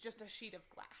staircase is just a sheet of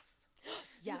glass.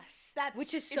 Yes, That's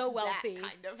which is so it's wealthy. That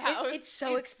kind of house. It's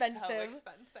so expensive. So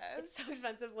expensive. It's so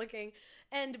expensive looking.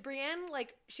 And Brienne,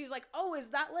 like, she's like, oh, is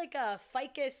that like a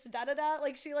ficus da-da-da?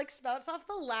 Like, she, like, spouts off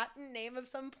the Latin name of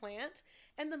some plant.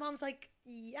 And the mom's like,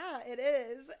 yeah, it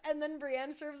is. And then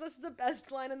Brienne serves us the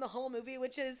best line in the whole movie,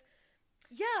 which is,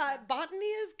 Yeah, botany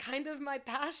is kind of my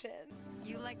passion.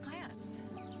 You like plants?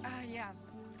 Yeah,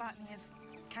 botany is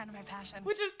kind of my passion.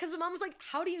 Which is because the mom was like,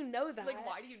 how do you know that? Like,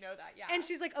 why do you know that? Yeah. And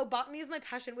she's like, oh, botany is my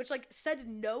passion, which like said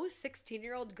no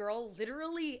 16-year-old girl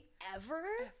literally ever.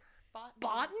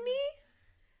 Botany?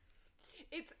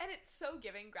 It's so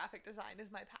giving. Graphic design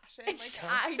is my passion. It's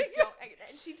Like, so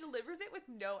and she delivers it with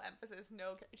no emphasis,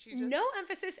 she just, no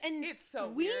emphasis, and it's so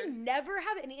we weird. never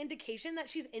have any indication that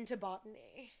she's into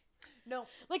botany. No.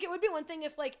 Like, it would be one thing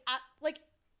if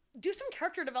do some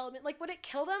character development. Like, would it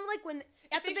kill them? Like, when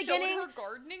at the beginning, her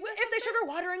gardening, if they showed her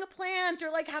watering a plant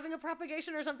or like having a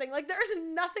propagation or something, like there's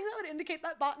nothing that would indicate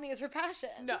that botany is her passion.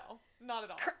 No, not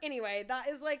at all. Anyway,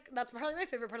 that's probably my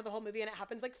favorite part of the whole movie, and it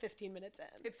happens like 15 minutes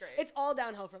in. It's great. It's all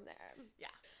downhill from there. Yeah.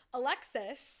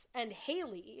 Alexis and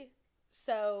Haley,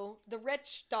 so the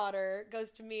rich daughter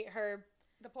goes to meet her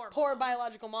The poor poor mom.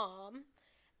 biological mom,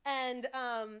 and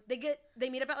they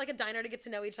meet up at like a diner to get to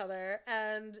know each other,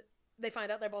 and they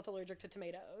find out they're both allergic to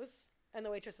tomatoes. And the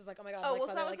waitress is like, oh my god, Oh, like, well,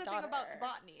 so that was like, the daughter. thing about the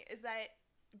botany, is that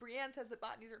Brienne says that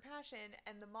botany's her passion,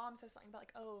 and the mom says something about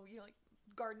like, oh, like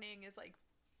gardening is like,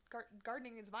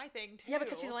 gardening is my thing too. Yeah,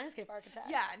 because she's a landscape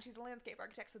architect. Yeah, and she's a landscape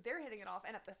architect, so they're hitting it off,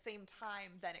 and at the same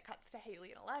time, then it cuts to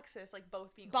Haley and Alexis, like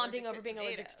both being bonding over allergic to being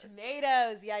tomatoes. allergic to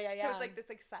tomatoes. Yeah. So it's like this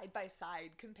like side by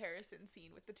side comparison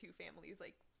scene with the two families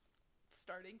like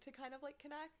starting to kind of like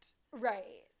connect.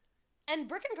 Right. And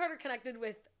Brooke and Carter connected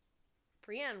with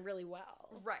Brienne really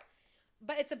well. Right.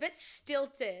 But it's a bit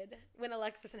stilted when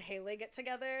Alexis and Haley get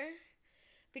together,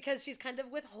 because she's kind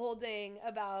of withholding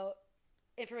about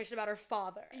information about her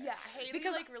father. Yeah, Haley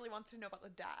because like really wants to know about the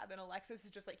dad, and Alexis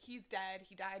is just like, he's dead.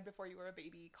 He died before you were a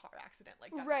baby, car accident. Like,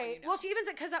 that's all right. you know. Well, she even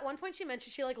said, because at one point she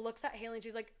mentioned, she like looks at Haley and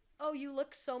she's like, oh, you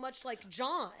look so much like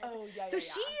John. Oh, yeah, So yeah,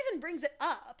 she yeah. even brings it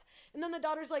up. And then the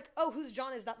daughter's like, oh, who's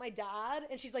John? Is that my dad?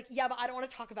 And she's like, yeah, but I don't want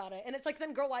to talk about it. And it's like,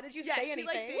 then girl, why did you say anything?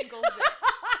 Like dangles it.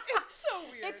 It's so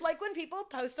weird. It's like when people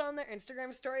post on their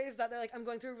Instagram stories that they're like, I'm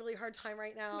going through a really hard time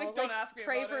right now. Like, don't ask me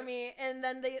pray about for it. me. And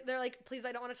then they're like, please,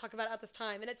 I don't want to talk about it at this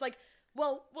time. And it's like,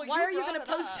 well why you are you brought going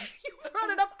to it post up. You brought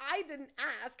it up. I didn't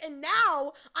ask. And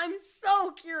now I'm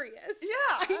so curious.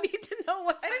 Yeah. I need to know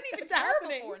what's I didn't even what's care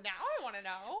happening. before. Now I want to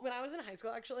know. When I was in high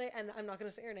school, actually, and I'm not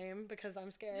going to say your name because I'm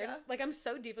scared. Yeah. Like, I'm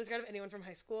so deeply scared of anyone from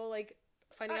high school, like,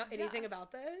 finding out anything yeah.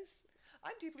 about this.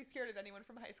 I'm deeply scared of anyone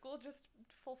from high school. Just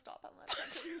full stop on that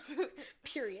sentence.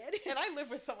 Period. And I live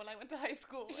with someone I went to high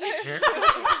school with.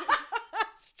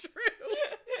 That's true.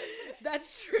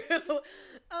 That's true.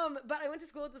 But I went to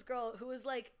school with this girl who was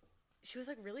like, she was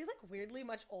like really like weirdly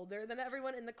much older than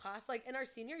everyone in the class. Like in our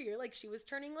senior year, like she was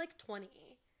turning like 20.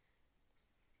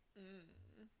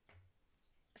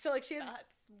 So like she had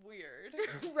That's weird.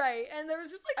 right, and there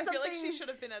was just like I something. feel like she should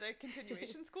have been at a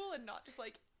continuation school and not just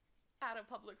like at a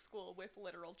public school with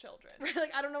literal children. Right,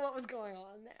 like I don't know what was going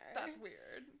on there. That's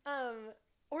weird.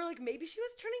 Or like maybe she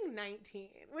was turning 19,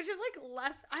 which is like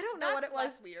less. I don't know what it was.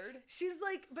 That's weird. She's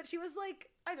like, but she was like,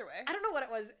 Either way. I don't know what it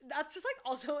was. That's just like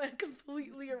also a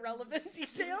completely irrelevant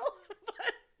detail.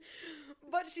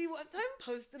 but she one time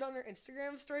posted on her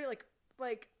Instagram story like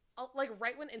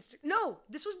right when no,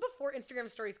 this was before Instagram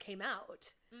stories came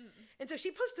out. And so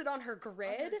she posted on her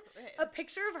grid a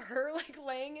picture of her like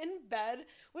laying in bed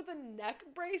with a neck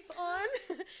brace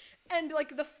on and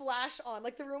like the flash on.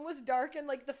 Like the room was dark and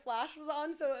like the flash was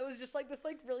on, so it was just like this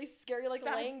like really scary like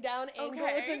laying down angle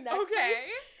with the neck brace.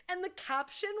 And the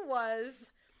caption was,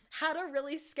 had a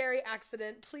really scary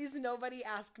accident. Please nobody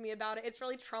ask me about it. It's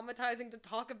really traumatizing to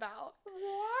talk about.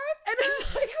 What? And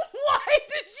it's like, why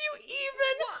did you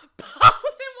even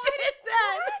post it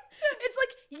then? It's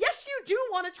like, yes, you do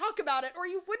want to talk about it, or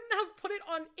you wouldn't have put it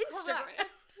on Instagram.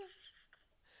 Correct.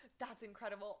 That's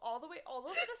incredible. All of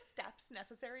the steps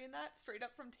necessary in that, straight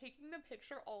up from taking the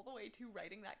picture all the way to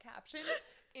writing that caption,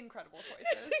 incredible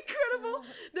choices. It's incredible.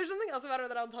 There's something else about her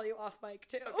that I'll tell you off mic,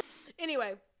 too.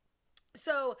 Anyway,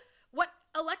 so what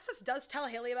Alexis does tell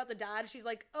Haley about the dad, she's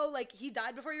like, oh, like, he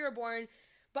died before you were born,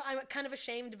 but I'm kind of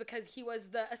ashamed because he was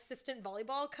the assistant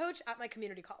volleyball coach at my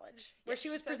community college, where she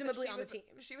was presumably on the team.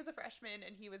 She was a freshman,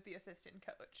 and he was the assistant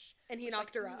coach. And he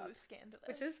knocked her up. Scandalous.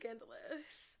 Which is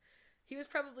scandalous. He was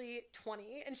probably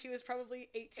 20, and she was probably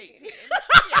 18.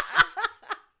 Yeah.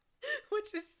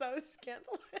 Which is so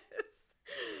scandalous.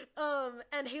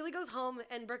 And Haley goes home,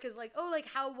 and Brooke is like, oh, like,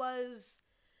 how was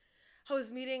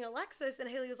meeting Alexis? And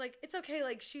Haley was like, it's okay,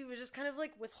 like, she was just kind of,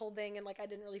 like, withholding, and, like, I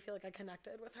didn't really feel like I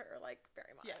connected with her, like,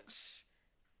 very much.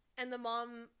 Yeah. And the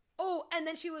mom, and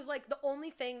then she was like, the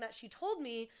only thing that she told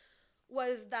me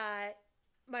was that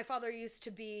my father used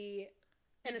to be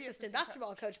an assistant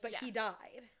basketball coach, but he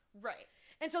died. Right.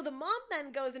 And so the mom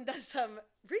then goes and does some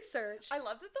research. I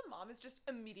love that the mom is just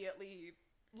immediately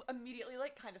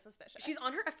like kind of suspicious. She's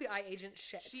on her FBI agent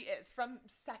shit. She is from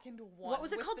second one. What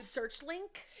was it with called? the-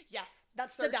 SearchLink? Yes,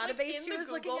 That's the SearchLink database in she the was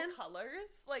looking Google in?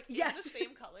 colors, like Yes. in the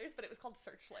same colors, but it was called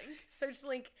SearchLink.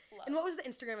 SearchLink. Love And what was the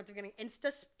Instagram at the beginning?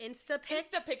 Instapic? Insta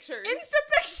pictures.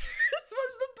 Instapictures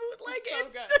was the bootleg So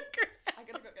good. Instagram. I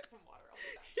gotta go get some water. I'll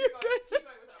be back. You're Keep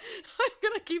going without me. I'm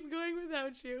gonna keep going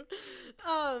without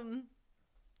you.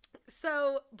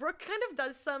 So Brooke kind of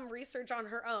does some research on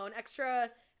her own,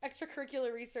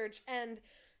 extracurricular research, and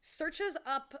searches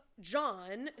up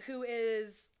John, who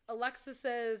is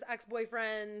Alexis's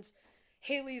ex-boyfriend,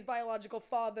 Haley's biological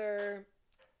father,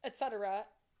 etc.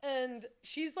 And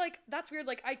she's like, that's weird.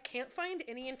 Like, I can't find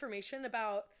any information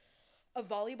about a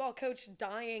volleyball coach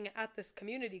dying at this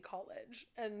community college.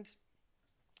 And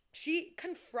she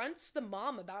confronts the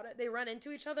mom about it. They run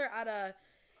into each other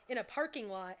in a parking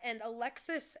lot, and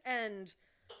Alexis and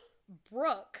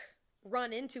Brooke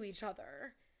run into each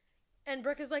other. And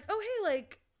Brooke is like, oh, hey,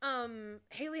 like,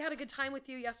 Haley had a good time with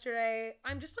you yesterday.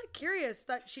 I'm just, like, curious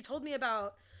that she told me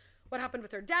about what happened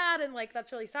with her dad, and, like,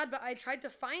 that's really sad, but I tried to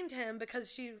find him because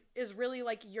she is really,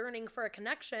 like, yearning for a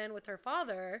connection with her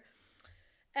father,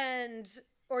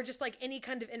 or just, like, any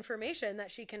kind of information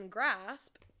that she can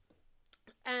grasp.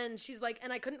 And she's like,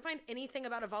 and I couldn't find anything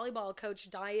about a volleyball coach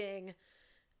dying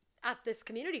at this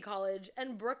community college.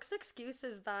 And Brooke's excuse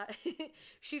is that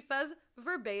she says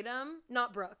verbatim,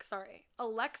 not Brooke, sorry,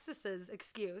 Alexis's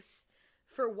excuse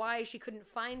for why she couldn't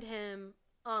find him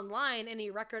online,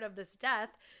 any record of this death,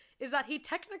 is that he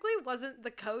technically wasn't the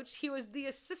coach. He was the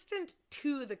assistant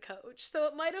to the coach. So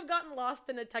it might have gotten lost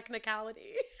in a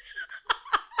technicality.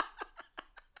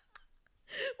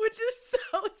 Which is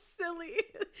so silly.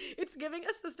 It's giving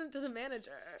assistant to the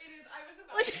manager. It is. I was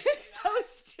about Like, to say it's so that.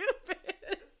 stupid.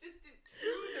 Assistant to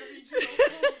the regional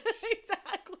coach.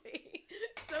 Exactly.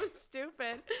 So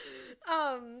stupid.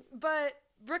 But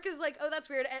Brooke is like, oh, that's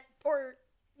weird.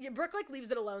 Brooke, like,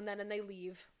 leaves it alone then, and they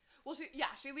leave. Well,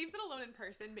 she leaves it alone in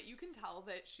person, but you can tell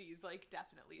that she's, like,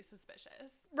 definitely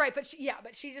suspicious. Right, but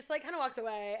she just, like, kind of walks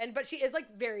away, but she is,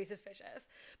 like, very suspicious.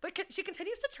 But she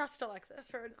continues to trust Alexis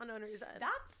for an unknown reason.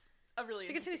 That's a really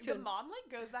She continues interesting. to- The mom,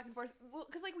 like, goes back and forth. Well,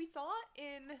 because, like, we saw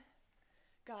in...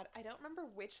 God, I don't remember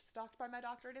which Stalked by My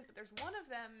Doctor it is, but there's one of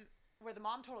them where the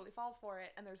mom totally falls for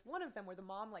it, and there's one of them where the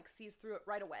mom, like, sees through it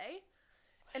right away.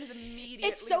 And is immediately,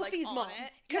 It's Sophie's like, on mom.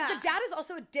 it. Because Yeah. the dad is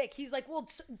also a dick. He's like, well,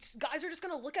 guys are just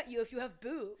going to look at you if you have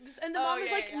boobs. And the mom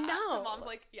is like, no. The mom's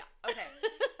like, yeah, okay.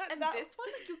 And That- this one,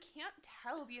 like, you can't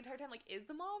tell the entire time. Like, is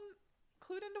the mom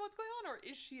clued into what's going on, or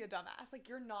is she a dumbass? Like,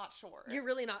 you're not sure. You're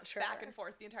really not sure. back and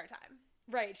forth the entire time.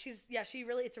 Right. She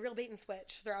really, it's a real bait and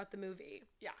switch throughout the movie.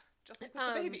 Yeah, just like with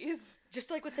the babies.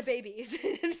 Just like with the babies.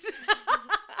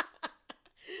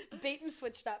 Bait and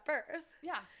switched at birth.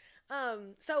 Yeah.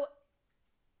 So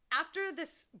after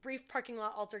this brief parking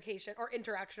lot altercation or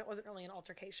interaction, it wasn't really an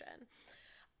altercation,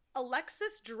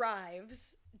 Alexis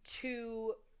drives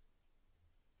to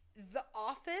the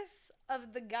office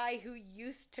of the guy who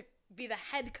used to be the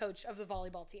head coach of the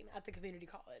volleyball team at the community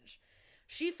college.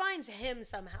 She finds him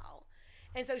somehow.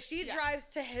 And so she drives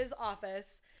to his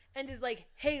office and is like,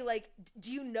 hey, like,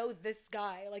 do you know this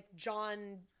guy? Like,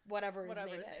 John, whatever his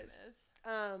name is.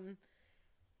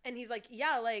 And he's like,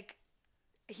 yeah, like,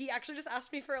 he actually just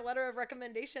asked me for a letter of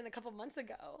recommendation a couple months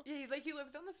ago. Yeah, he's like, he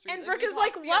lives down the street. And Like, Brooke we is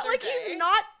like, talked the what? other Like, day. he's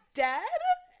not dead?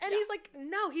 And Yeah. he's like,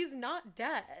 no, he's not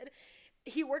dead.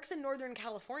 He works in Northern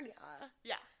California.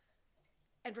 Yeah.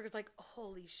 And Brooke is like,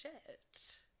 holy shit.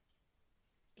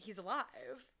 He's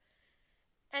alive.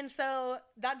 And so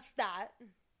that's that.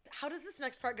 How does this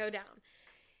next part go down?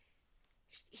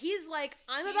 He's like,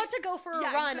 I'm about to go for a Yeah,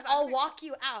 he run. says, I'll I'm- walk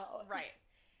you out. Right.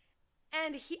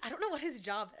 And I don't know what his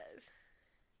job is.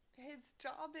 His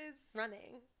job is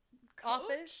Running. coach?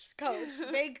 Office. Coach.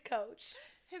 Big coach.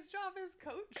 His job is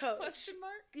coach? Coach. Question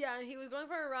mark. Yeah, and he was going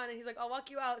for a run, and he's like, I'll walk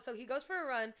you out. So he goes for a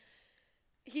run.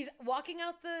 He's walking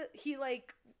out he,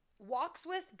 like, walks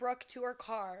with Brooke to her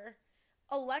car.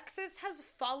 Alexis has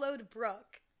followed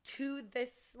Brooke to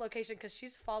this location because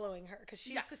she's following her, because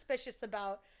she's suspicious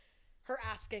about her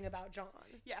asking about John.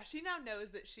 Yeah, she now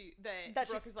knows that That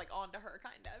Brooke she's- is, like, onto her,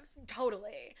 kind of.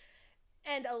 Totally.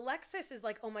 And Alexis is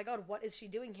like, oh my God, what is she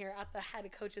doing here at the head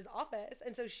coach's office?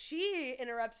 And so she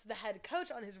interrupts the head coach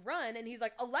on his run, and he's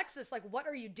like, Alexis, like, what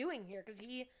are you doing here? Because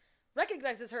he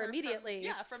recognizes her immediately.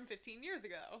 From 15 years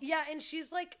ago. Yeah, and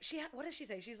she's like, what does she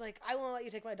say? She's like, I won't let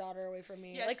you take my daughter away from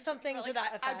me. Yeah, like, she's something about, to like,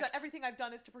 that effect. I've done everything I've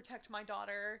done is to protect my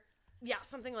daughter. Yeah,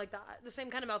 something like that. The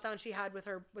same kind of meltdown she had with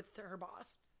her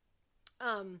boss.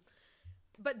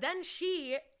 But then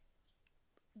she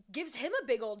gives him a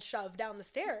big old shove down the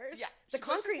stairs. Yeah, the she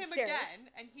pushes concrete him stairs. again,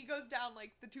 and he goes down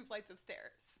like the 2 flights of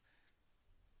stairs.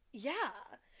 Yeah.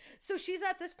 So she's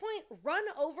at this point run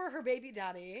over her baby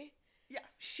daddy. Yes.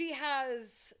 She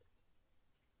has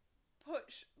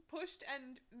pushed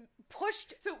and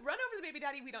pushed. So run over the baby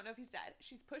daddy. We don't know if he's dead.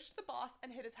 She's pushed the boss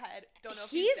and hit his head. Don't know if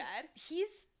he's dead.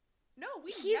 No,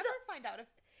 we never find out if.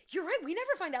 You're right. We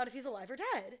never find out if he's alive or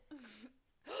dead.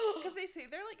 Because they say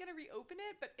they're like gonna reopen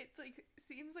it, but it's like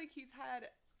seems like he's had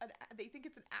they think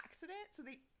it's an accident. So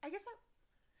I guess that.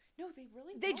 No, they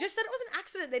really. They just said it was an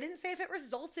accident. They didn't say if it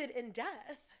resulted in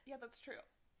death. Yeah, that's true.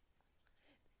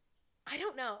 I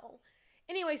don't know.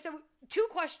 Anyway, so 2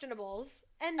 questionables,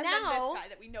 and now then this guy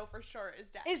that we know for sure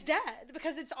is dead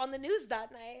because it's on the news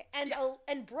that night,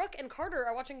 and Brooke and Carter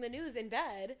are watching the news in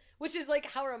bed, which is like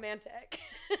how romantic.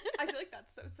 I feel like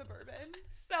that's so suburban.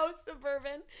 So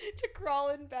suburban to crawl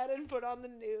in bed and put on the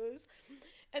news,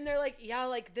 and they're like, yeah,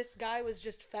 like this guy was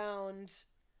just found.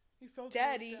 He fell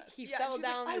dead. He fell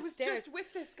down the stairs. I was just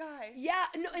with this guy. Yeah,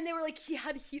 no, and they were like, he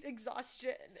had heat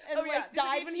exhaustion and yeah,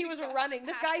 died when he was running.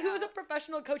 This guy who was a out.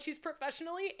 professional coach, he's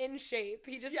professionally in shape.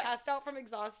 He just passed out from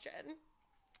exhaustion.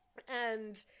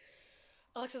 And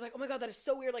Alexa's like, oh my god, that is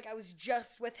so weird. Like, I was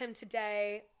just with him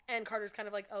today. And Carter's kind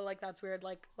of like, oh, like, that's weird.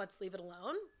 Like, let's leave it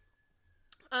alone.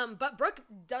 But Brooke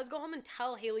does go home and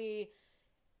tell Haley.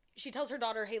 She tells her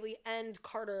daughter, Haley, and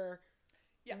Carter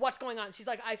what's going on. She's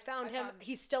like, I found him.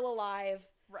 He's still alive.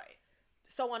 Right.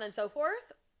 So on and so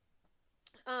forth.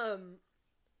 And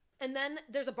then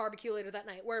there's a barbecue later that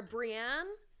night where Brienne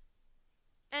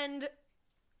and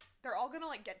they're all gonna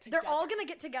like get together. They're all gonna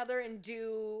get together and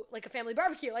do like a family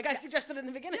barbecue, like I suggested in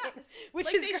the beginning. Yes. Which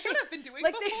like is they great. should have been doing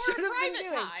like before they should have private been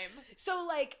doing. time. So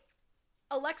like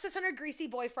Alexis and her greasy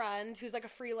boyfriend, who's like a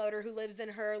freeloader who lives in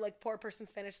her like poor person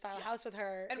Spanish style house with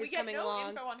her, and is we get coming no along.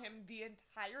 info on him the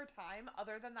entire time,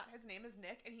 other than that his name is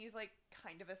Nick, and he's like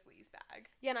kind of a sleazebag.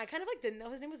 Yeah, and I kind of like didn't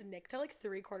know his name was Nick till like 3/4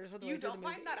 of the way through the movie. You don't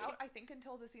find that out, I think,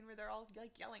 until the scene where they're all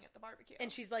like yelling at the barbecue, and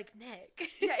she's like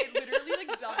Nick. Yeah, it literally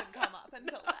like doesn't come up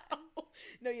until then.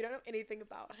 No, you don't know anything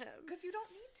about him because you don't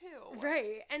need to.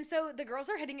 Right, and so the girls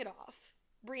are hitting it off.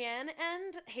 Brienne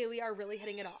and Haley are really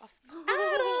hitting it off.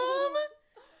 Adam.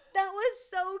 That was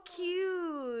so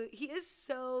cute. He is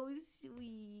so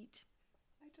sweet.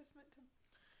 I just meant to.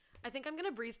 I think I'm going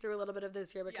to breeze through a little bit of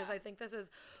this here because I think this is...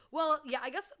 Well, yeah, I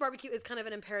guess the barbecue is kind of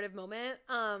an imperative moment.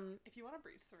 If you want to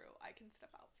breeze through, I can step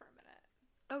out for a minute.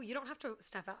 Oh, you don't have to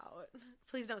step out.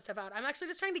 Please don't step out. I'm actually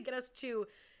just trying to get us to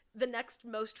the next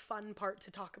most fun part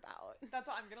to talk about. That's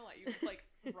all. I'm going to let you just like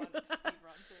speed run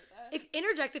through this.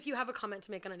 Interject if you have a comment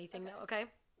to make on anything though, okay?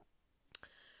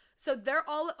 So they're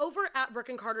all over at Brooke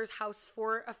and Carter's house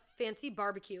for a fancy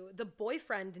barbecue. The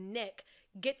boyfriend, Nick,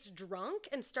 gets drunk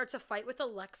and starts a fight with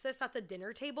Alexis at the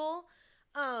dinner table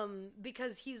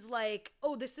because he's like,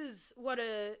 oh, this is what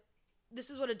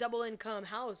a double income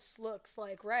house looks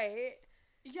like, right?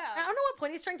 Yeah. I don't know what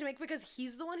point he's trying to make because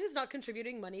he's the one who's not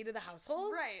contributing money to the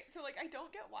household. Right. So, like, I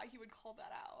don't get why he would call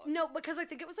that out. No, because I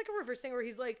think it was like a reverse thing where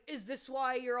he's like, is this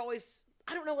why you're always...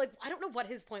 I don't know what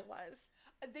his point was.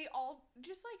 They all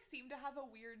just, like, seem to have a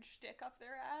weird shtick up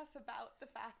their ass about the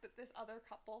fact that this other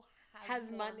couple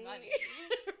has money.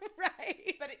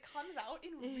 Right. But it comes out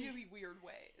in really weird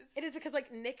ways. It is because,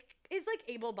 like, Nick is, like,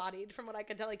 able-bodied from what I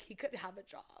could tell. Like, he could have a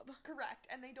job. Correct.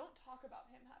 And they don't talk about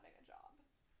him having a job.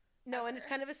 No, ever. and it's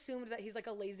kind of assumed that he's, like,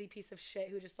 a lazy piece of shit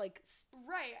who just, like...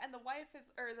 Right, and the wife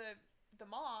is... Or the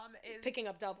mom is... Picking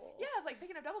up doubles. Yeah, it's, like,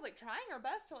 picking up doubles, like, trying her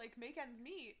best to, like, make ends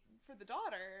meet for the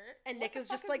daughter. And What Nick the is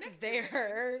fuck just, like, Nick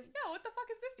there. doing? Yeah, what the fuck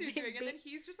is this dude doing? And then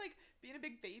he's just, like, being a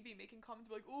big baby, making comments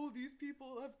like, oh, these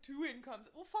people have 2 incomes.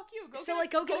 Well, fuck you. Go get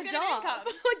a job.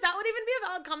 Like, that would even be a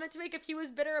valid comment to make if he was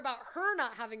bitter about her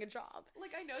not having a job.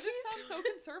 Like, I know this sounds so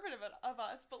conservative of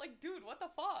us, but, like, dude, what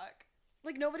the fuck?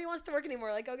 Like, nobody wants to work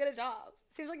anymore. Like, go get a job.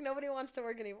 Seems like nobody wants to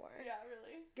work anymore. Yeah,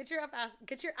 really. Get your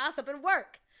ass up and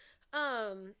work.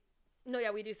 No,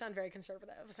 yeah, we do sound very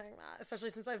conservative saying that,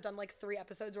 especially since I've done like 3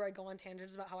 episodes where I go on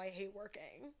tangents about how I hate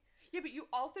working. Yeah, but you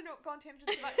also don't go on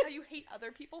tangents about how you hate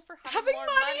other people for having more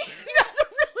money. money. That's a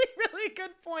really, really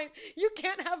good point. You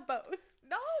can't have both.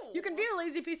 No. You can be a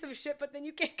lazy piece of shit, but then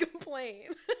you can't complain.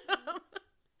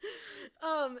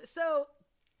 So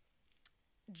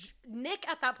Nick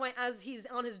at that point, as he's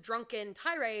on his drunken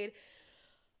tirade,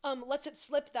 lets it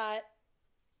slip that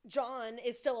John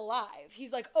is still alive.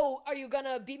 He's like, oh, are you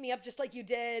gonna beat me up just like you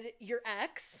did your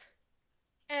ex?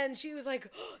 And she was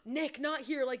like, oh, Nick, not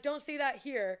here. Like, don't say that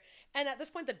here. And at this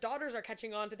point, the daughters are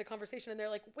catching on to the conversation, and they're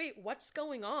like, wait, what's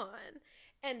going on?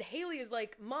 And Haley is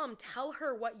like, Mom, tell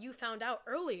her what you found out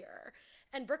earlier.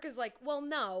 And Brooke is like, well,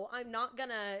 no, I'm not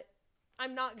gonna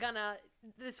I'm not gonna,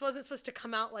 this wasn't supposed to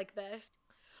come out like this.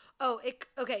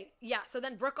 Okay, yeah, so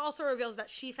then Brooke also reveals that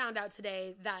she found out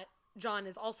today that John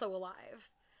is also alive.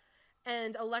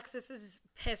 And Alexis is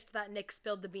pissed that Nick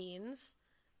spilled the beans.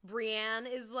 Brienne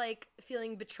is, like,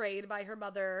 feeling betrayed by her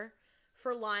mother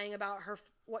for lying about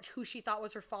who she thought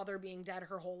was her father being dead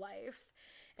her whole life.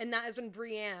 And that is when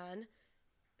Brienne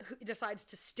decides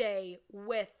to stay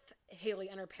with Haley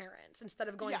and her parents instead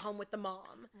of going home with the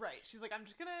mom. Right. She's like, I'm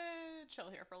just gonna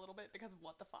chill here for a little bit because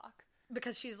what the fuck?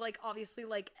 Because she's, like, obviously,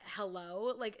 like,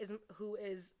 hello? Like,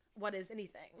 what is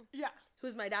anything? Yeah.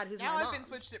 Who's my dad? Who's now my mom? I've been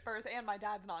switched at birth and my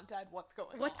dad's not dead. What's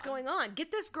going on? What's going on? Get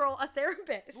this girl a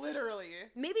therapist. Literally.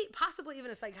 Maybe, possibly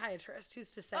even a psychiatrist. Who's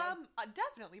to say?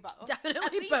 Definitely both. Definitely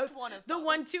at least both. one of the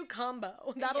both. 1-2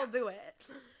 combo. That'll do it.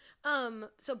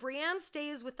 So Brienne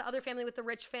stays with the other family, with the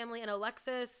rich family, and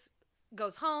Alexis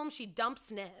goes home. She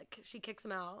dumps Nick. She kicks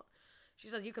him out. She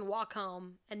says, you can walk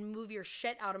home and move your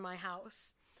shit out of my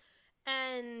house.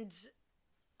 And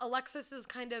Alexis is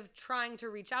kind of trying to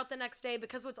reach out the next day,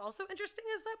 because what's also interesting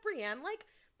is that Brienne, like,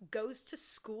 goes to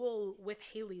school with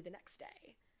Haley the next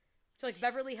day. To, like,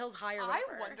 Beverly Hills High or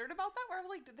whatever. I wondered about that, where I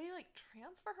was like, did they, like,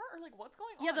 transfer her? Or, like, what's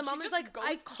going on? Yeah, the mom She was just like, goes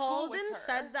I to school called with and her.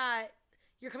 said that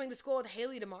you're coming to school with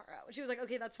Haley tomorrow. And she was like,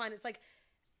 okay, that's fine. It's like,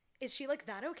 is she, like,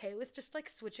 that okay with just, like,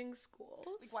 switching schools?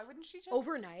 Like, why wouldn't she just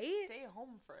overnight? stay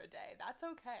home for a day? That's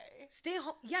okay. Stay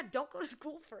home. Yeah, don't go to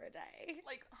school for a day.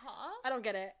 Like, huh? I don't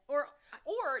get it. Or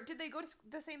did they go to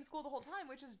the same school the whole time,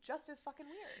 which is just as fucking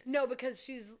weird? no, because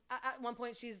she's, at one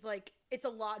point, she's like, it's a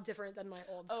lot different than my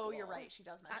old school. Oh, you're right. She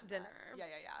does mention At dinner. That.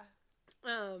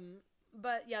 Yeah.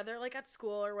 But yeah, they're, like, at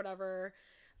school or whatever.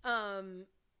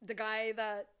 The guy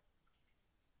that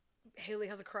Haley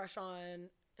has a crush on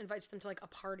invites them to, like, a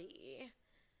party,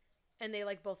 and they,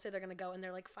 like, both say they're gonna go, and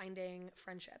they're, like, finding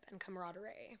friendship and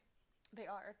camaraderie. They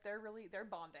are. They're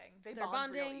bonding. They're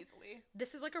bonding real easily.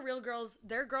 This is, like, a real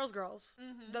they're girls.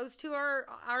 Mm-hmm. Those two are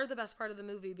the best part of the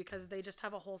movie, because they just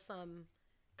have a wholesome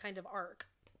kind of arc.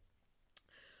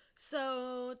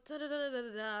 So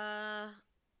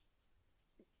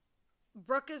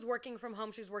Brooke is working from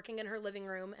home. She's working in her living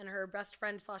room, and her best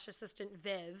friend / assistant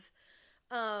Viv,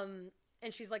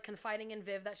 and she's, like, confiding in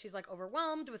Viv that she's, like,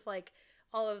 overwhelmed with, like,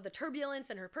 all of the turbulence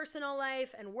in her personal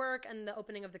life and work and the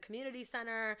opening of the community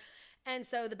center. And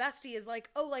so the bestie is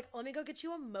like, oh, like, let me go get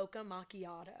you a mocha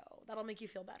macchiato. That'll make you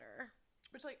feel better.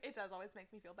 Which, like, it does always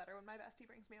make me feel better when my bestie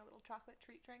brings me a little chocolate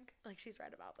treat drink. Like, she's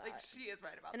right about that. Like, she is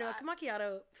right about and that. And a mocha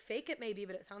macchiato, fake it maybe,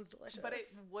 but it sounds delicious. But it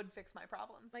would fix my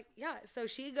problems. Like, yeah. So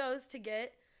she goes to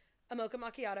get a mocha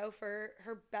macchiato for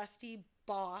her bestie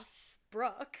boss,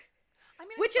 Brooke. I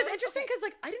mean, which is interesting because,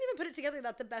 like, I didn't even put it together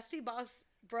that the bestie boss,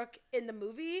 Brooke, in the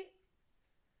movie,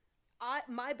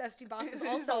 my bestie boss is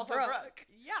also Brooke.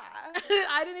 Yeah.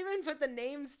 I didn't even put the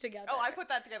names together. Oh, I put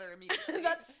that together immediately.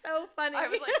 That's so funny. I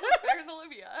was like, there's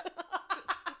Olivia.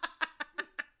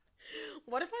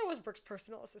 What if I was Brooke's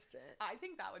personal assistant? I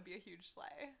think that would be a huge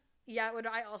slay. Yeah, it would.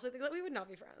 I also think that we would not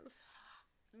be friends.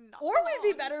 Not or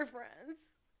we'd be better friends.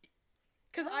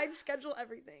 Because I'd schedule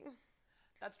everything.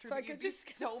 That's true. So But you'd be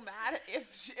so mad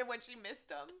when she missed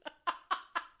them.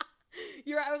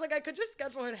 You're right. I was like, I could just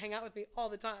schedule her to hang out with me all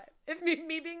the time. If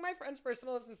me being my friend's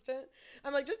personal assistant,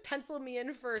 I'm like, just pencil me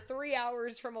in for 3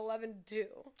 hours from 11 to 2.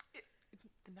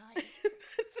 Nice.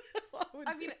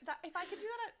 I mean, if I could do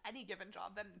that at any given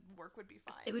job, then work would be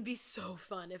fine. It would be so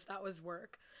fun if that was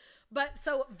work. But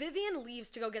so Vivian leaves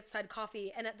to go get side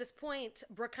coffee, and at this point,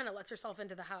 Brooke kind of lets herself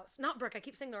into the house. Not Brooke, I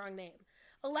keep saying the wrong name.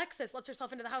 Alexis lets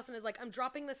herself into the house and is like, I'm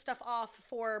dropping this stuff off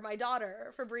for my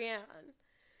daughter, for Brienne.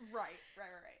 Right.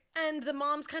 And the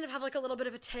moms kind of have, like, a little bit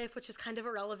of a tiff, which is kind of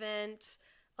irrelevant.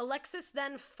 Alexis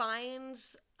then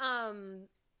finds,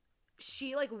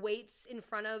 she, like, waits in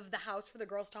front of the house for the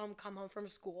girls to come home from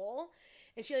school.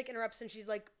 And she, like, interrupts and she's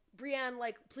like, Brienne,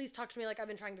 like, please talk to me. Like, I've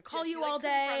been trying to call you all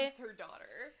day. Confronts her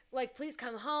daughter. Like, please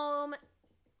come home.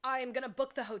 I'm going to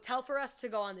book the hotel for us to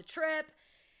go on the trip.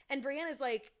 And Brienne is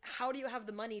like, how do you have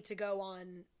the money to go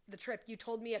on the trip? You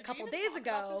told me a couple days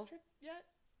ago. About this trip yet?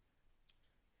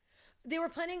 They were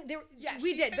planning. Yeah,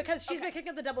 we did because she's been kicking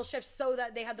up the double shifts so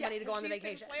that they had the money to go on the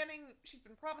vacation. She's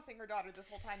been promising her daughter this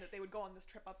whole time that they would go on this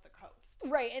trip up the coast.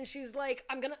 Right, and she's like,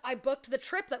 I booked the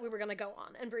trip that we were gonna go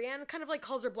on. And Brienne kind of, like,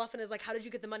 calls her bluff and is like, how did you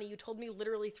get the money? You told me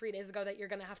literally 3 days ago that you're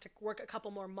gonna have to work a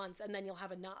couple more months and then you'll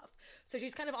have enough. So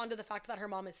she's kind of onto the fact that her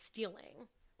mom is stealing.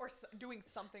 Or doing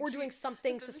something. Doing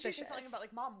something suspicious. She's something about,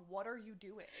 like, Mom, what are you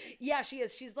doing? Yeah, she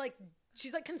is. She's like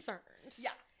concerned. Yeah.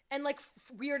 And, like,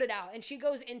 weirded out. And she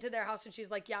goes into their house and she's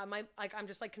like, yeah, I'm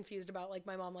just, like, confused about, like,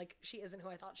 my mom, like, she isn't who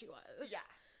I thought she was. Yeah.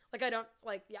 Like, I don't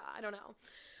know.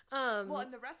 Well,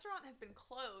 and the restaurant has been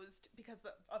closed because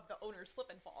of the owner's slip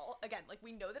and fall. Again, like,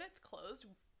 we know that it's closed.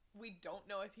 We don't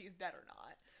know if he's dead or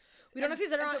not. We don't know if he's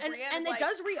dead or not. And it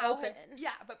does reopen.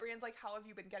 But Brienne's like, how have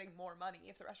you been getting more money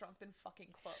if the restaurant's been fucking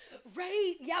closed?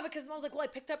 Right. Yeah, because Mom's like, well, I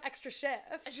picked up extra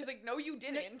shifts. And she's like, no, you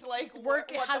didn't. Like,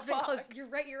 work what has the been fuck? closed. You're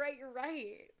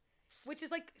right. Which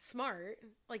is, like, smart.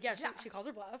 Like, yeah, she calls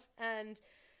her bluff. And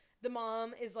the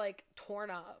mom is, like, torn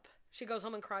up. She goes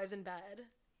home and cries in bed,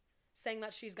 saying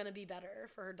that she's going to be better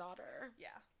for her daughter. Yeah.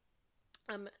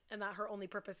 And that her only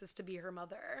purpose is to be her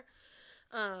mother.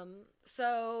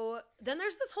 So then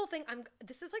there's this whole thing.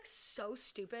 This is, like, so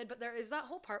stupid, but there is that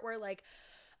whole part where, like,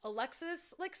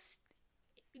 Alexis, like,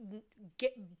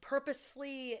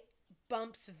 purposefully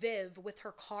bumps Viv with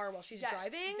her car while she's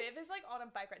driving. Viv is, like, on a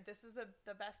bike ride. This is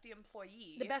the bestie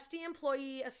employee. The bestie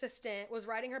employee assistant was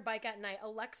riding her bike at night.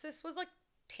 Alexis was, like,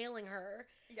 tailing her.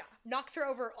 Yeah. Knocks her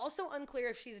over. Also unclear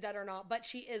if she's dead or not, but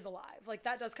she is alive. Like,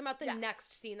 that does come out the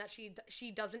next scene that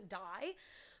she doesn't die.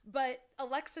 But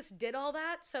Alexis did all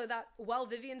that so that while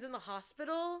Vivian's in the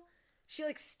hospital, she,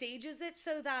 like, stages it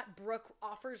so that Brooke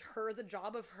offers her the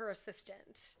job of her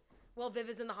assistant while Viv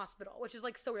is in the hospital, which is,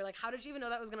 like, so weird. Like, how did you even know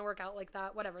that was going to work out like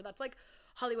that? Whatever. That's, like,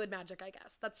 Hollywood magic, I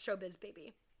guess. That's showbiz,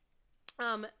 baby.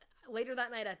 Later that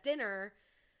night at dinner,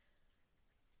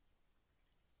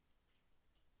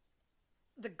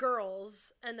 the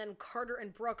girls and then Carter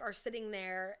and Brooke are sitting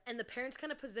there, and the parents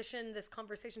kind of position this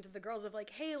conversation to the girls of,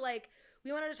 like, hey, like,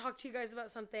 we wanted to talk to you guys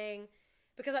about something,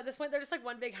 because at this point they're just, like,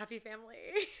 one big happy family.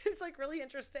 It's, like, really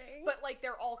interesting. But, like,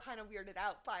 they're all kind of weirded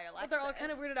out by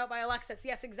Alexis.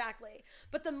 Yes, exactly.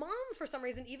 But the mom, for some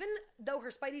reason, even though her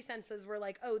spidey senses were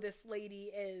like, oh, this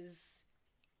lady is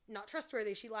not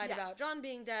trustworthy, she lied about John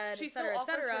being dead, she etc., still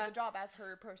offers etc. her the job as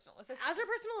her personal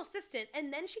assistant.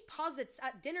 And then she posits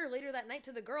at dinner later that night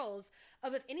to the girls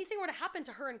of, if anything were to happen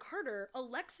to her and Carter,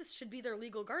 Alexis should be their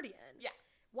legal guardian. Yeah.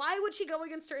 Why would she go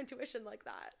against her intuition like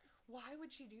that? Why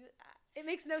would she do that? It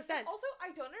makes no sense. Also,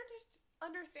 I don't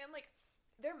understand, like,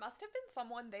 there must have been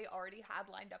someone they already had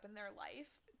lined up in their life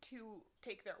to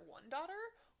take their one daughter.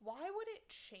 Why would it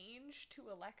change to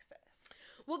Alexis?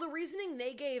 Well, the reasoning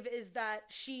they gave is that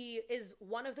she is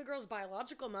one of the girls'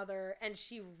 biological mother, and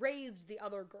she raised the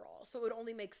other girl, so it would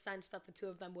only make sense that the two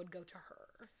of them would go to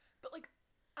her. But, like,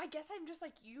 I guess I'm just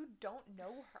like, you don't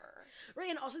know her. Right,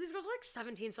 and also these girls are, like,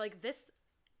 17, so, like, this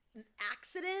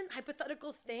accident,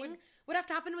 hypothetical thing would have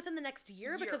to happen within the next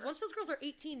year, because once those girls are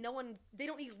 18, they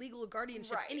don't need legal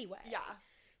guardianship anyway. Yeah.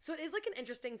 So it is, like, an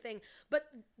interesting thing. But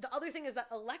the other thing is that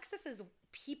Alexis is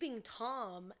peeping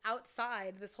Tom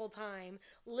outside this whole time,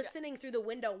 listening through the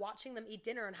window, watching them eat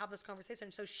dinner and have this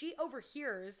conversation. So she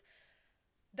overhears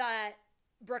that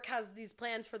Brooke has these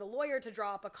plans for the lawyer to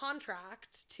draw up a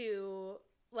contract to,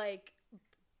 like,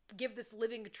 give this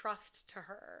living trust to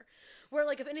her. Where,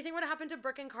 like, if anything were to happen to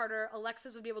Brooke and Carter,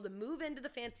 Alexis would be able to move into the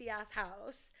fancy-ass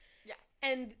house. Yeah.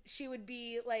 And she would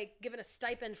be, like, given a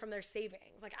stipend from their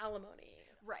savings, like alimony.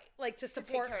 Right. Like, to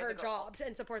support her job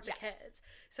and support the kids.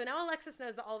 So now Alexis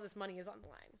knows that all of this money is on the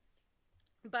line.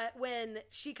 But when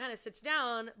she kind of sits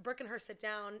down, Brooke and her sit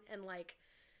down, and, like,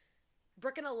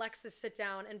 Brooke and Alexis sit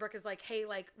down, and Brooke is like, hey,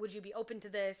 like, would you be open to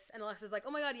this? And Alexis is like,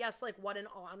 oh my god, yes, like, what an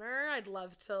honor. I'd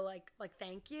love to, like,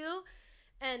 thank you.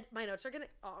 And my notes are getting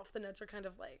off. The notes are kind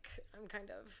of, like, I'm kind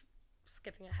of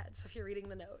skipping ahead. So if you're reading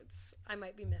the notes, I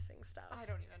might be missing stuff. I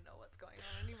don't even know what's going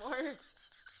on anymore.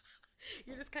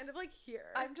 You're just kind of, like, here.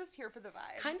 I'm just here for the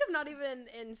vibes. Kind of not even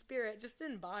in spirit, just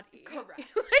in body. Correct.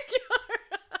 Like,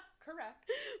 correct.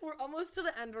 We're almost to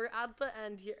the end. We're at the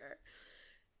end here.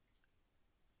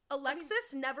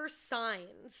 Alexis never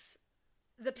signs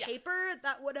the paper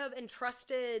that would have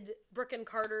entrusted Brooke and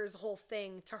Carter's whole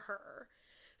thing to her.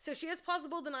 So she has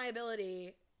plausible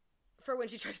deniability for when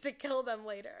she tries to kill them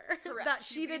later. Correct. That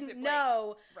she didn't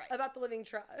know about the living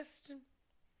trust.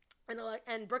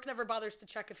 And Brooke never bothers to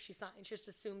check if she signed. She just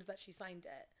assumes that she signed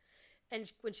it.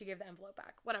 And when she gave the envelope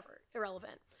back. Whatever.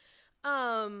 Irrelevant.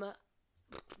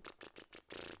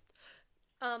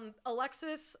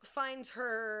 Alexis finds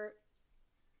her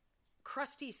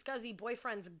crusty, scuzzy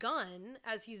boyfriend's gun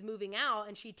as he's moving out,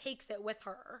 and she takes it with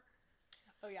her.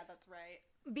 Oh, yeah, that's right.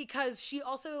 Because she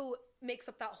also makes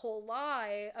up that whole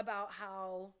lie about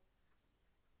how...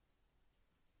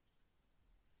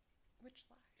 Which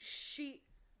lie?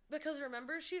 Because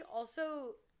remember, she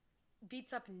also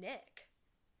beats up Nick.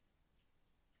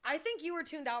 I think you were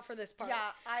tuned out for this part.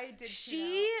 Yeah, I did.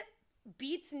 She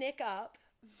beats Nick up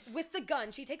with the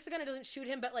gun. She takes the gun and doesn't shoot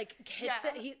him, but, like, hits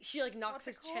it. She, like, knocks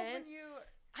his chin.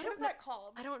 What is that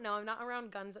called? I don't know. I'm not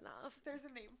around guns enough. There's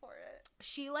a name for it.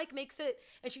 She, like, makes it,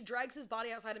 and she drags his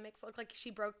body outside and makes it look like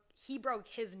he broke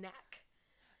his neck.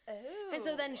 Oh. And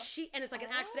so then and it's like an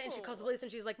accident, and she calls the police,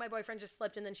 and she's like, my boyfriend just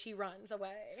slipped, and then she runs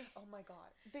away. Oh my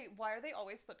god. Why are they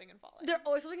always slipping and falling? They're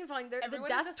always slipping and falling. The Everyone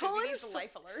death in this toll movie and needs a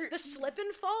life alert. the slip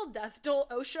and fall death toll.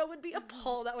 OSHA would be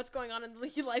appalled at what's going on in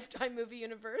the Lifetime movie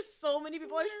universe. So many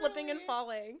people are slipping and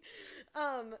falling.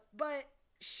 But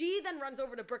she then runs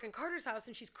over to Brooke and Carter's house,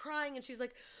 and she's crying, and she's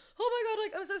like, oh my god,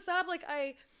 like, I'm so sad, like,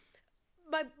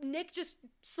 my Nick just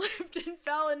slipped and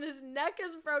fell and his neck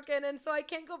is broken, and so I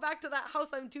can't go back to that house.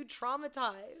 I'm too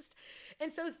traumatized.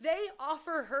 And so they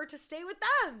offer her to stay with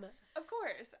them. Of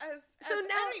course, as So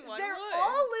now anyone they're would.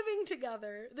 all living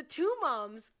together. The two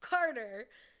moms, Carter,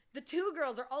 the two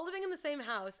girls are all living in the same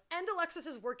house, and Alexis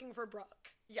is working for Brooke.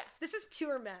 Yes. This is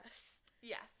pure mess.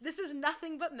 Yes. This is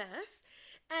nothing but mess.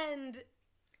 And,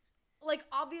 like,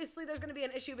 obviously there's going to be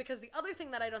an issue, because the other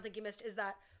thing that I don't think you missed is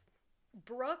that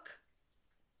Brooke,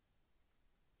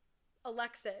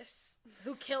 Alexis,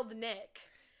 who killed Nick,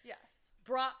 Yes.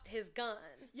 brought his gun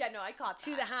Yeah, no, I caught that.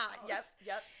 to the house.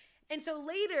 Yep. And so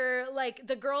later, like,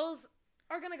 the girls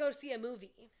are going to go see a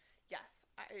movie. Yes,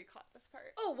 I caught this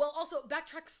part. Oh, well, also,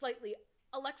 backtrack slightly.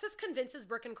 Alexis convinces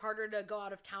Brooke and Carter to go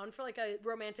out of town for, like, a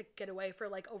romantic getaway for,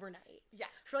 like, overnight. Yeah.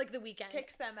 For, like, the weekend.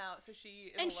 Kicks them out, so she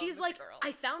is And alone she's with like, the girls.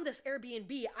 I found this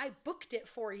Airbnb. I booked it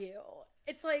for you.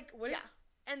 It's like, what? Yeah.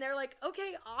 And they're like,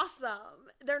 okay,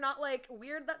 awesome. They're not like,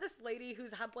 weird that this lady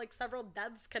who's had, like, several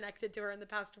deaths connected to her in the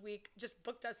past week just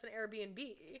booked us an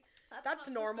Airbnb. That's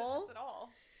not normal. suspicious at all.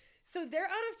 So they're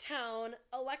out of town.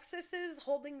 Alexis is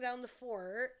holding down the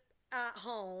fort at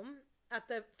home at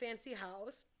the fancy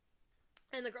house.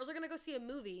 And the girls are going to go see a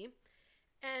movie.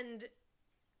 And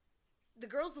the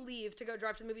girls leave to go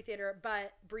drive to the movie theater.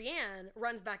 But Brienne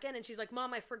runs back in and she's like,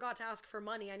 Mom, I forgot to ask for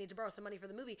money. I need to borrow some money for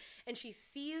the movie. And she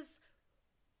sees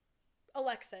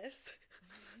Alexis.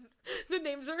 The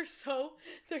names are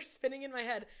they're spinning in my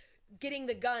head. Getting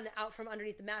the gun out from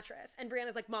underneath the mattress. And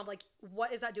Brianna's like, Mom, like,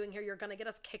 what is that doing here? You're gonna get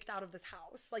us kicked out of this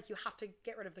house. Like, you have to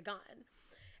get rid of the gun.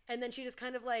 And then she just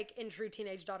kind of, like, in true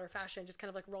teenage daughter fashion, just kind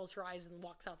of, like, rolls her eyes and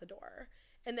walks out the door.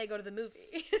 And they go to the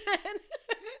movie.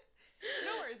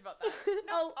 No worries about that.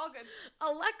 No, all good.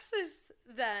 Alexis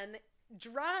then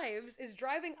is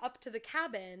driving up to the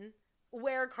cabin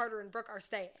where Carter and Brooke are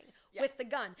staying with the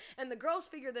gun. And the girls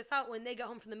figure this out when they get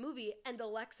home from the movie, and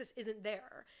Alexis isn't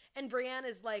there. And Brienne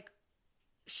is like,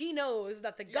 she knows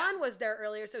that the gun was there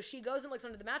earlier, so she goes and looks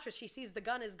under the mattress. She sees the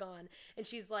gun is gone, and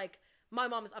she's like, my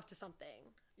mom is up to something.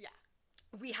 Yeah.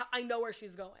 I know where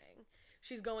she's going.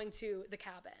 She's going to the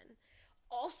cabin.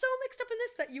 Also mixed up in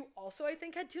this that you also, I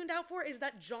think, had tuned out for is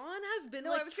that John has been,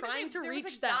 trying to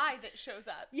reach there them. was a guy that shows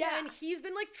up. Yeah, and he's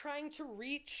been, like, trying to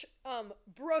reach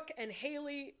Brooke and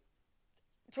Haley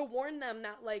to warn them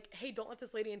that, like, hey, don't let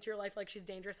this lady into your life. Like, she's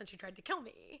dangerous and she tried to kill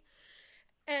me.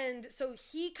 And so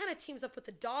he kind of teams up with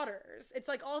the daughters. It's,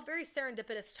 like, all very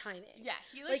serendipitous timing. Yeah,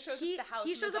 he, like shows up at the house.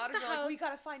 He shows and the up at daughters the are house. like, we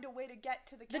gotta find a way to get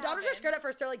to the cabin. The daughters are scared at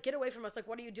first. They're like, get away from us. Like,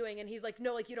 what are you doing? And he's like,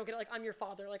 no, like, you don't get it. Like, I'm your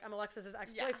father. Like, I'm Alexis's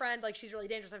ex-boyfriend. Like, she's really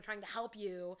dangerous. I'm trying to help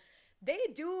you. They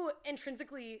do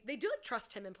like,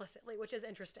 trust him implicitly, which is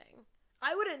interesting.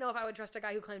 I wouldn't know if I would trust a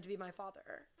guy who claimed to be my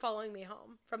father following me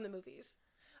home from the movies.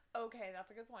 Okay, that's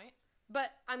a good point.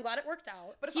 But I'm glad it worked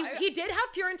out. But he did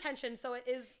have pure intention, so it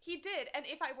is... He did, and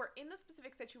if I were in the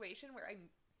specific situation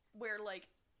where like,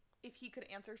 if he could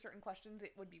answer certain questions,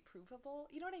 it would be provable.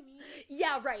 You know what I mean?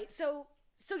 Yeah, right. So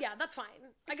yeah, that's fine.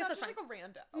 I guess that's fine. Just like a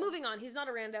rando. Moving on. He's not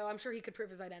a rando. I'm sure he could prove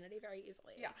his identity very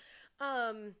easily. Yeah.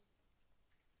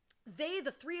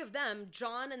 The three of them,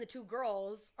 John and the two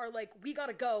girls, are like, we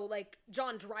gotta go. Like,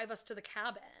 John, drive us to the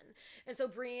cabin. And so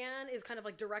Brienne is kind of,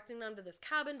 like, directing them to this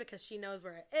cabin because she knows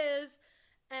where it is.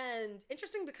 And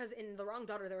interesting because in The Wrong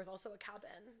Daughter, there was also a cabin.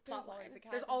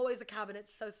 There's always a cabin.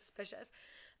 It's so suspicious.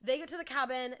 They get to the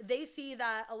cabin. They see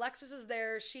that Alexis is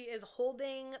there. She is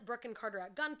holding Brooke and Carter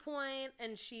at gunpoint.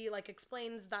 And she, like,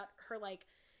 explains that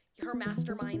her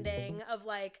masterminding of,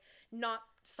 like, not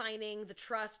signing the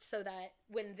trust so that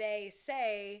when they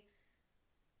say,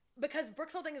 because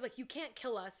Brooke's whole thing is like, you can't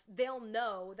kill us. They'll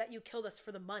know that you killed us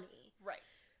for the money. Right.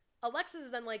 Alexis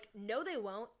is then like, no, they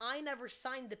won't. I never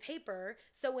signed the paper.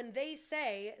 So when they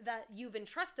say that you've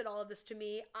entrusted all of this to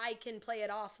me, I can play it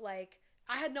off like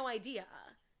I had no idea.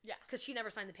 Yeah. Because she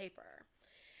never signed the paper.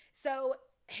 So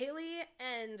Haley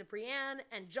and Brienne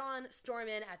and John storm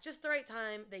in at just the right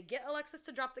time. They get Alexis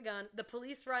to drop the gun. The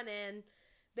police run in.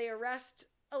 They arrest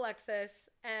Alexis.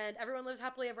 And everyone lives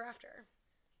happily ever after.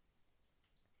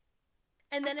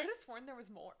 And then I could have sworn there was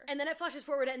more. And then it flashes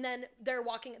forward, and then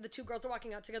the two girls are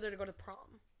walking out together to go to prom.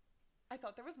 I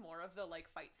thought there was more of the, like,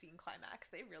 fight scene climax.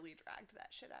 They really dragged that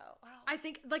shit out. Wow. I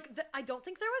think, like, I don't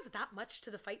think there was that much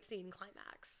to the fight scene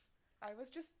climax. I was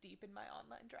just deep in my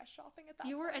online dress shopping at that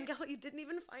You were, point. and guess what? You didn't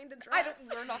even find a dress.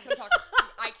 We're not going to talk.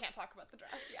 I can't talk about the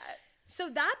dress yet. So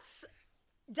that's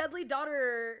Deadly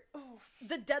Daughter, Oof.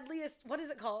 the deadliest. What is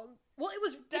it called? Well,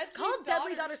 it's Deadly called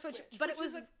Deadly Daughter Daughter Switch, but it which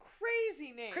was is a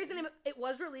crazy name. crazy name. It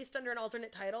was released under an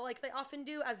alternate title, like they often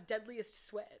do, as Deadliest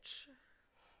Switch.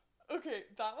 Okay,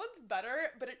 that one's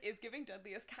better, but it is giving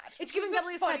Deadliest Catch. It's which giving is the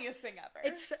Deadliest Catch. funniest thing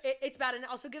ever. It's bad, and it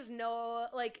also gives no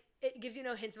it gives you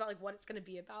no hints about like what it's gonna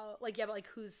be about. Like, yeah, but like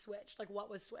who's switched? Like, what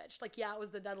was switched? Like, yeah, it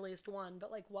was the deadliest one,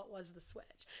 but like what was the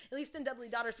switch? At least in Deadly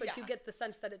Daughter Switch, you Yeah. get the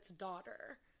sense that it's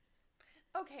daughter.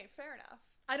 Okay, fair enough.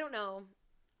 I don't know.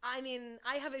 I mean,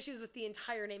 I have issues with the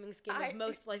entire naming scheme of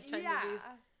most Lifetime movies.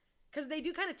 Because they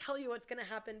do kind of tell you what's going to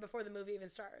happen before the movie even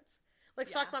starts. Like,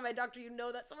 Yeah. Stalked by My Doctor, you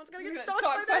know that someone's going to get Get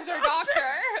stalked by their doctor.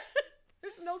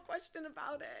 There's no question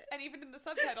about it. And even in the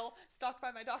subtitle, Stalked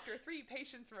by My Doctor 3,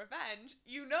 Patient's Revenge,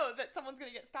 you know that someone's going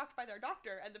to get stalked by their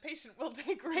doctor and the patient will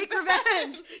take revenge. Take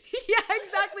revenge. Yeah,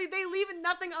 exactly. They leave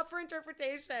nothing up for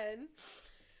interpretation.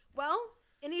 Well,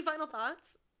 any final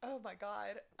thoughts? Oh my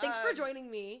god. Thanks for joining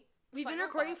me. We've been final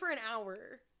recording thoughts. for an hour.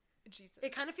 Jesus.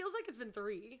 It kind of feels like it's been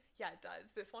 3. Yeah, it does.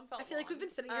 This one felt I feel like we've long.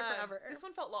 been sitting here forever. This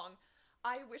one felt long.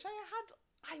 I wish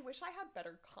I had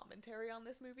better commentary on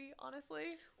this movie,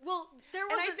 honestly. Well, there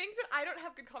was And I think that I don't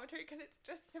have good commentary because it's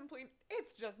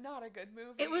just not a good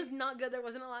movie. it was not good. There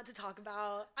wasn't a lot to talk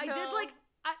about. I did No. like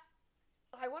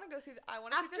I want to go see I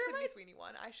want to see After the Sydney my- Sweeney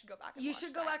one. I should go back and you watch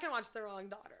should go that. back and watch The Wrong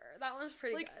Daughter. That one's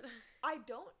pretty Like, good. I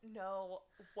don't know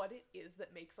what it is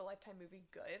that makes a Lifetime movie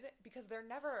good because they're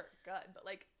never good, but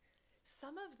like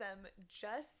some of them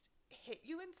just hit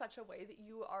you in such a way that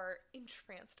you are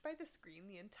entranced by the screen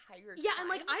the entire time. Yeah, and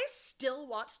like I still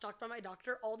watch Stalked by My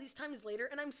Doctor all these times later,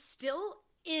 and I'm still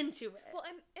into it. well,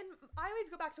 and I always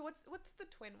go back to what's the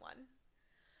twin one?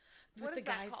 with what the is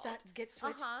that guys called? that get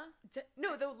switched.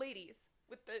 No, the ladies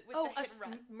with the Oh, hit and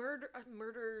run. a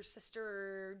murder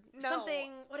sister No.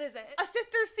 something. What is it? A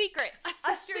Sister's Secret. A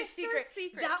Sister's Secret.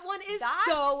 Secret. That one is That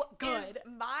so is good.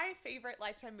 my favorite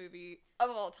Lifetime movie of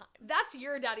all time. That's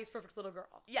your daddy's perfect little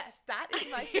girl. Yes, that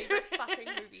is my favorite fucking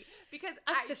movie because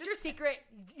A Sister's Secret.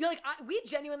 We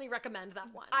genuinely recommend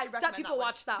that one. I recommend that people that one.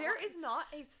 watch that There one. is not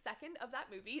a second of that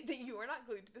movie that you are not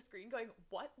glued to the screen going,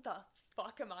 "What the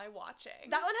fuck am I watching?"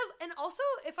 That one has, and also,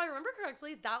 if I remember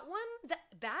correctly, that one, the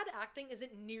bad acting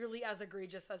isn't nearly as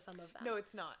egregious as some of them. No,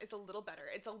 it's not. It's a little better.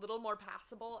 It's a little more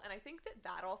passable, and I think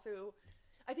that also,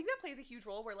 I think that plays a huge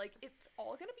role where like it's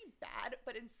all gonna be bad,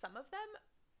 but in some of them,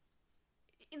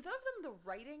 the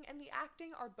writing and the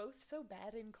acting are both so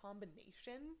bad in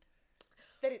combination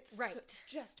that it's Right.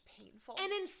 just painful.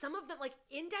 And in some of them, like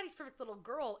in Daddy's Perfect Little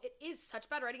Girl, it is such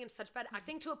bad writing and such bad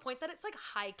acting to a point that it's like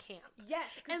high camp.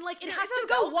 yes, And like it there has is a to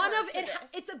go bell one curve of to it. this.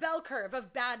 It's a bell curve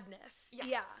of badness. Yes.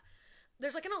 Yeah.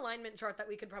 There's like an alignment chart that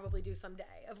we could probably do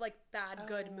someday of like bad,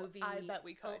 good Oh, movie. I bet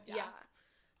we could, yeah.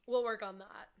 We'll work on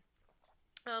that.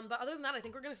 But other than that, I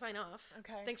think we're gonna sign off.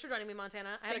 Okay. Thanks for joining me,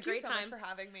 Montana. I had Thank a great you so time. much for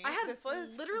having me. I had this was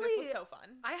literally- so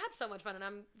fun. I had so much fun, and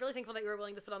I'm really thankful that you were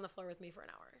willing to sit on the floor with me for an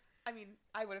hour. I mean,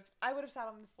 I would have sat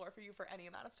on the floor for you for any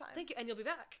amount of time. Thank you, and you'll be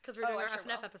back because we're Oh, doing I our sure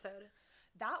FNF will. episode.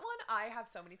 That one, I have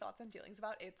so many thoughts and feelings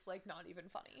about. It's like not even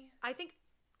funny. I think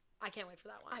I can't wait for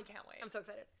that one. I can't wait. I'm so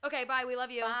excited. Okay, bye. We love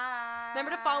you. Bye.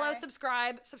 Remember to follow,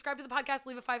 subscribe to the podcast,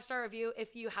 leave a 5-star review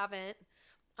if you haven't.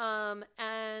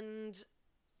 And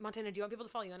Montana, do you want people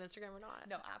to follow you on Instagram or not?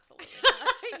 No, absolutely.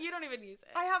 You don't even use it.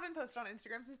 I haven't posted on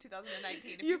Instagram since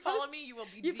 2019. If You you follow post- me, you will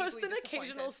be You deeply post an disappointed.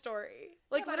 occasional story,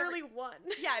 like whatever. literally one.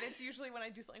 Yeah, and it's usually when I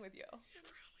do something with you.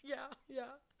 yeah.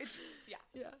 It's Yeah.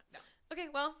 No. Okay,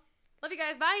 well, love you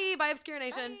guys. Bye. Bye, Obscure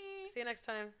Nation. Bye. See you next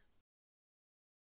time.